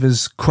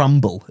drivers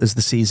crumble as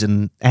the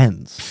season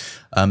ends.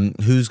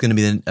 Who's going to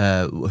be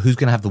who's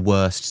going to have the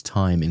worst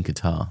time in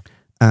Qatar?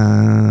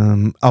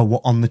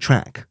 What, on the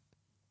track?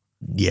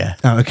 Yeah.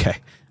 Oh, okay.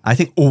 I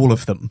think all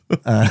of them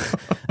are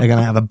going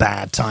to have a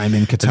bad time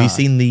in Qatar. Have you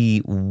seen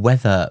the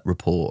weather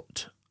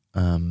report?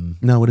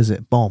 No, what is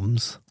it?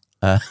 Bombs?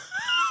 What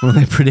are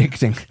they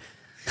predicting?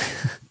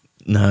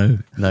 No.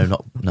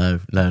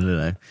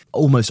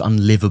 Almost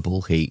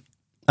unlivable heat.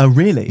 Oh,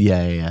 really?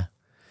 Yeah.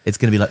 It's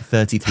going to be like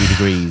 33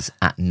 degrees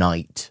at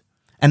night.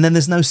 And then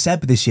there's no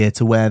Seb this year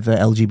to wear the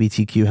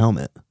LGBTQ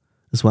helmet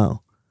as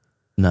well.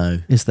 No.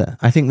 Is there?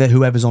 I think that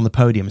whoever's on the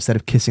podium, instead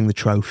of kissing the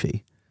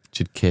trophy,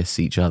 should kiss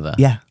each other.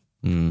 Yeah.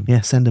 Yeah,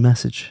 send a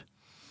message.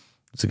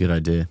 It's a good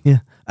idea.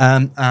 Yeah.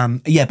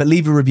 But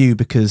leave a review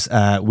because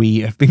we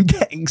have been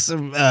getting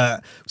some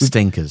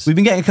stinkers. We've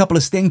been getting a couple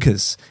of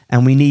stinkers,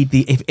 and we need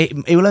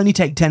it will only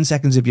take 10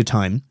 seconds of your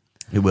time.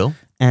 It will.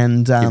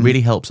 And it really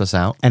helps us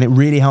out. And it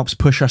really helps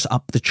push us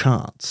up the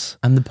charts.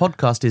 And the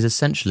podcast is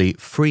essentially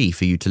free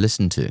for you to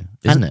listen to,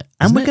 isn't it?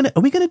 And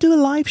are we gonna do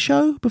a live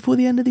show before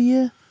the end of the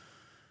year?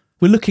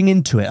 We're looking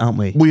into it, aren't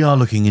we? We are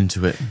looking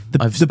into it.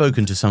 I've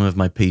spoken to some of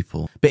my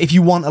people. But if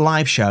you want a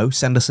live show,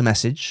 send us a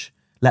message.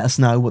 Let us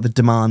know what the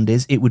demand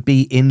is. It would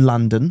be in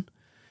London,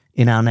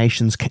 in our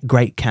nation's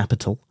great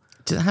capital.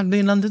 Does it have to be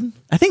in London?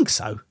 I think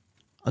so.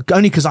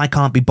 Only because I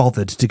can't be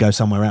bothered to go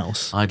somewhere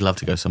else. I'd love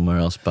to go somewhere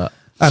else, but...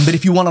 But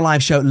if you want a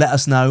live show, let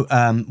us know.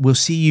 We'll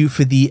see you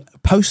for the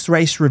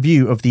post-race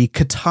review of the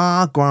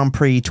Qatar Grand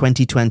Prix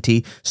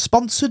 2020,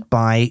 sponsored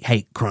by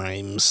Hate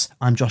Crimes.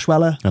 I'm Josh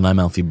Weller. And I'm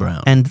Alfie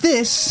Brown. And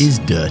this is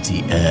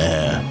Dirty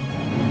Air.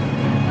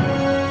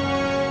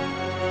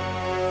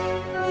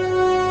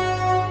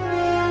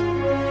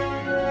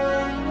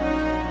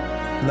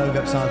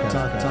 Logo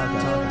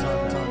Saga.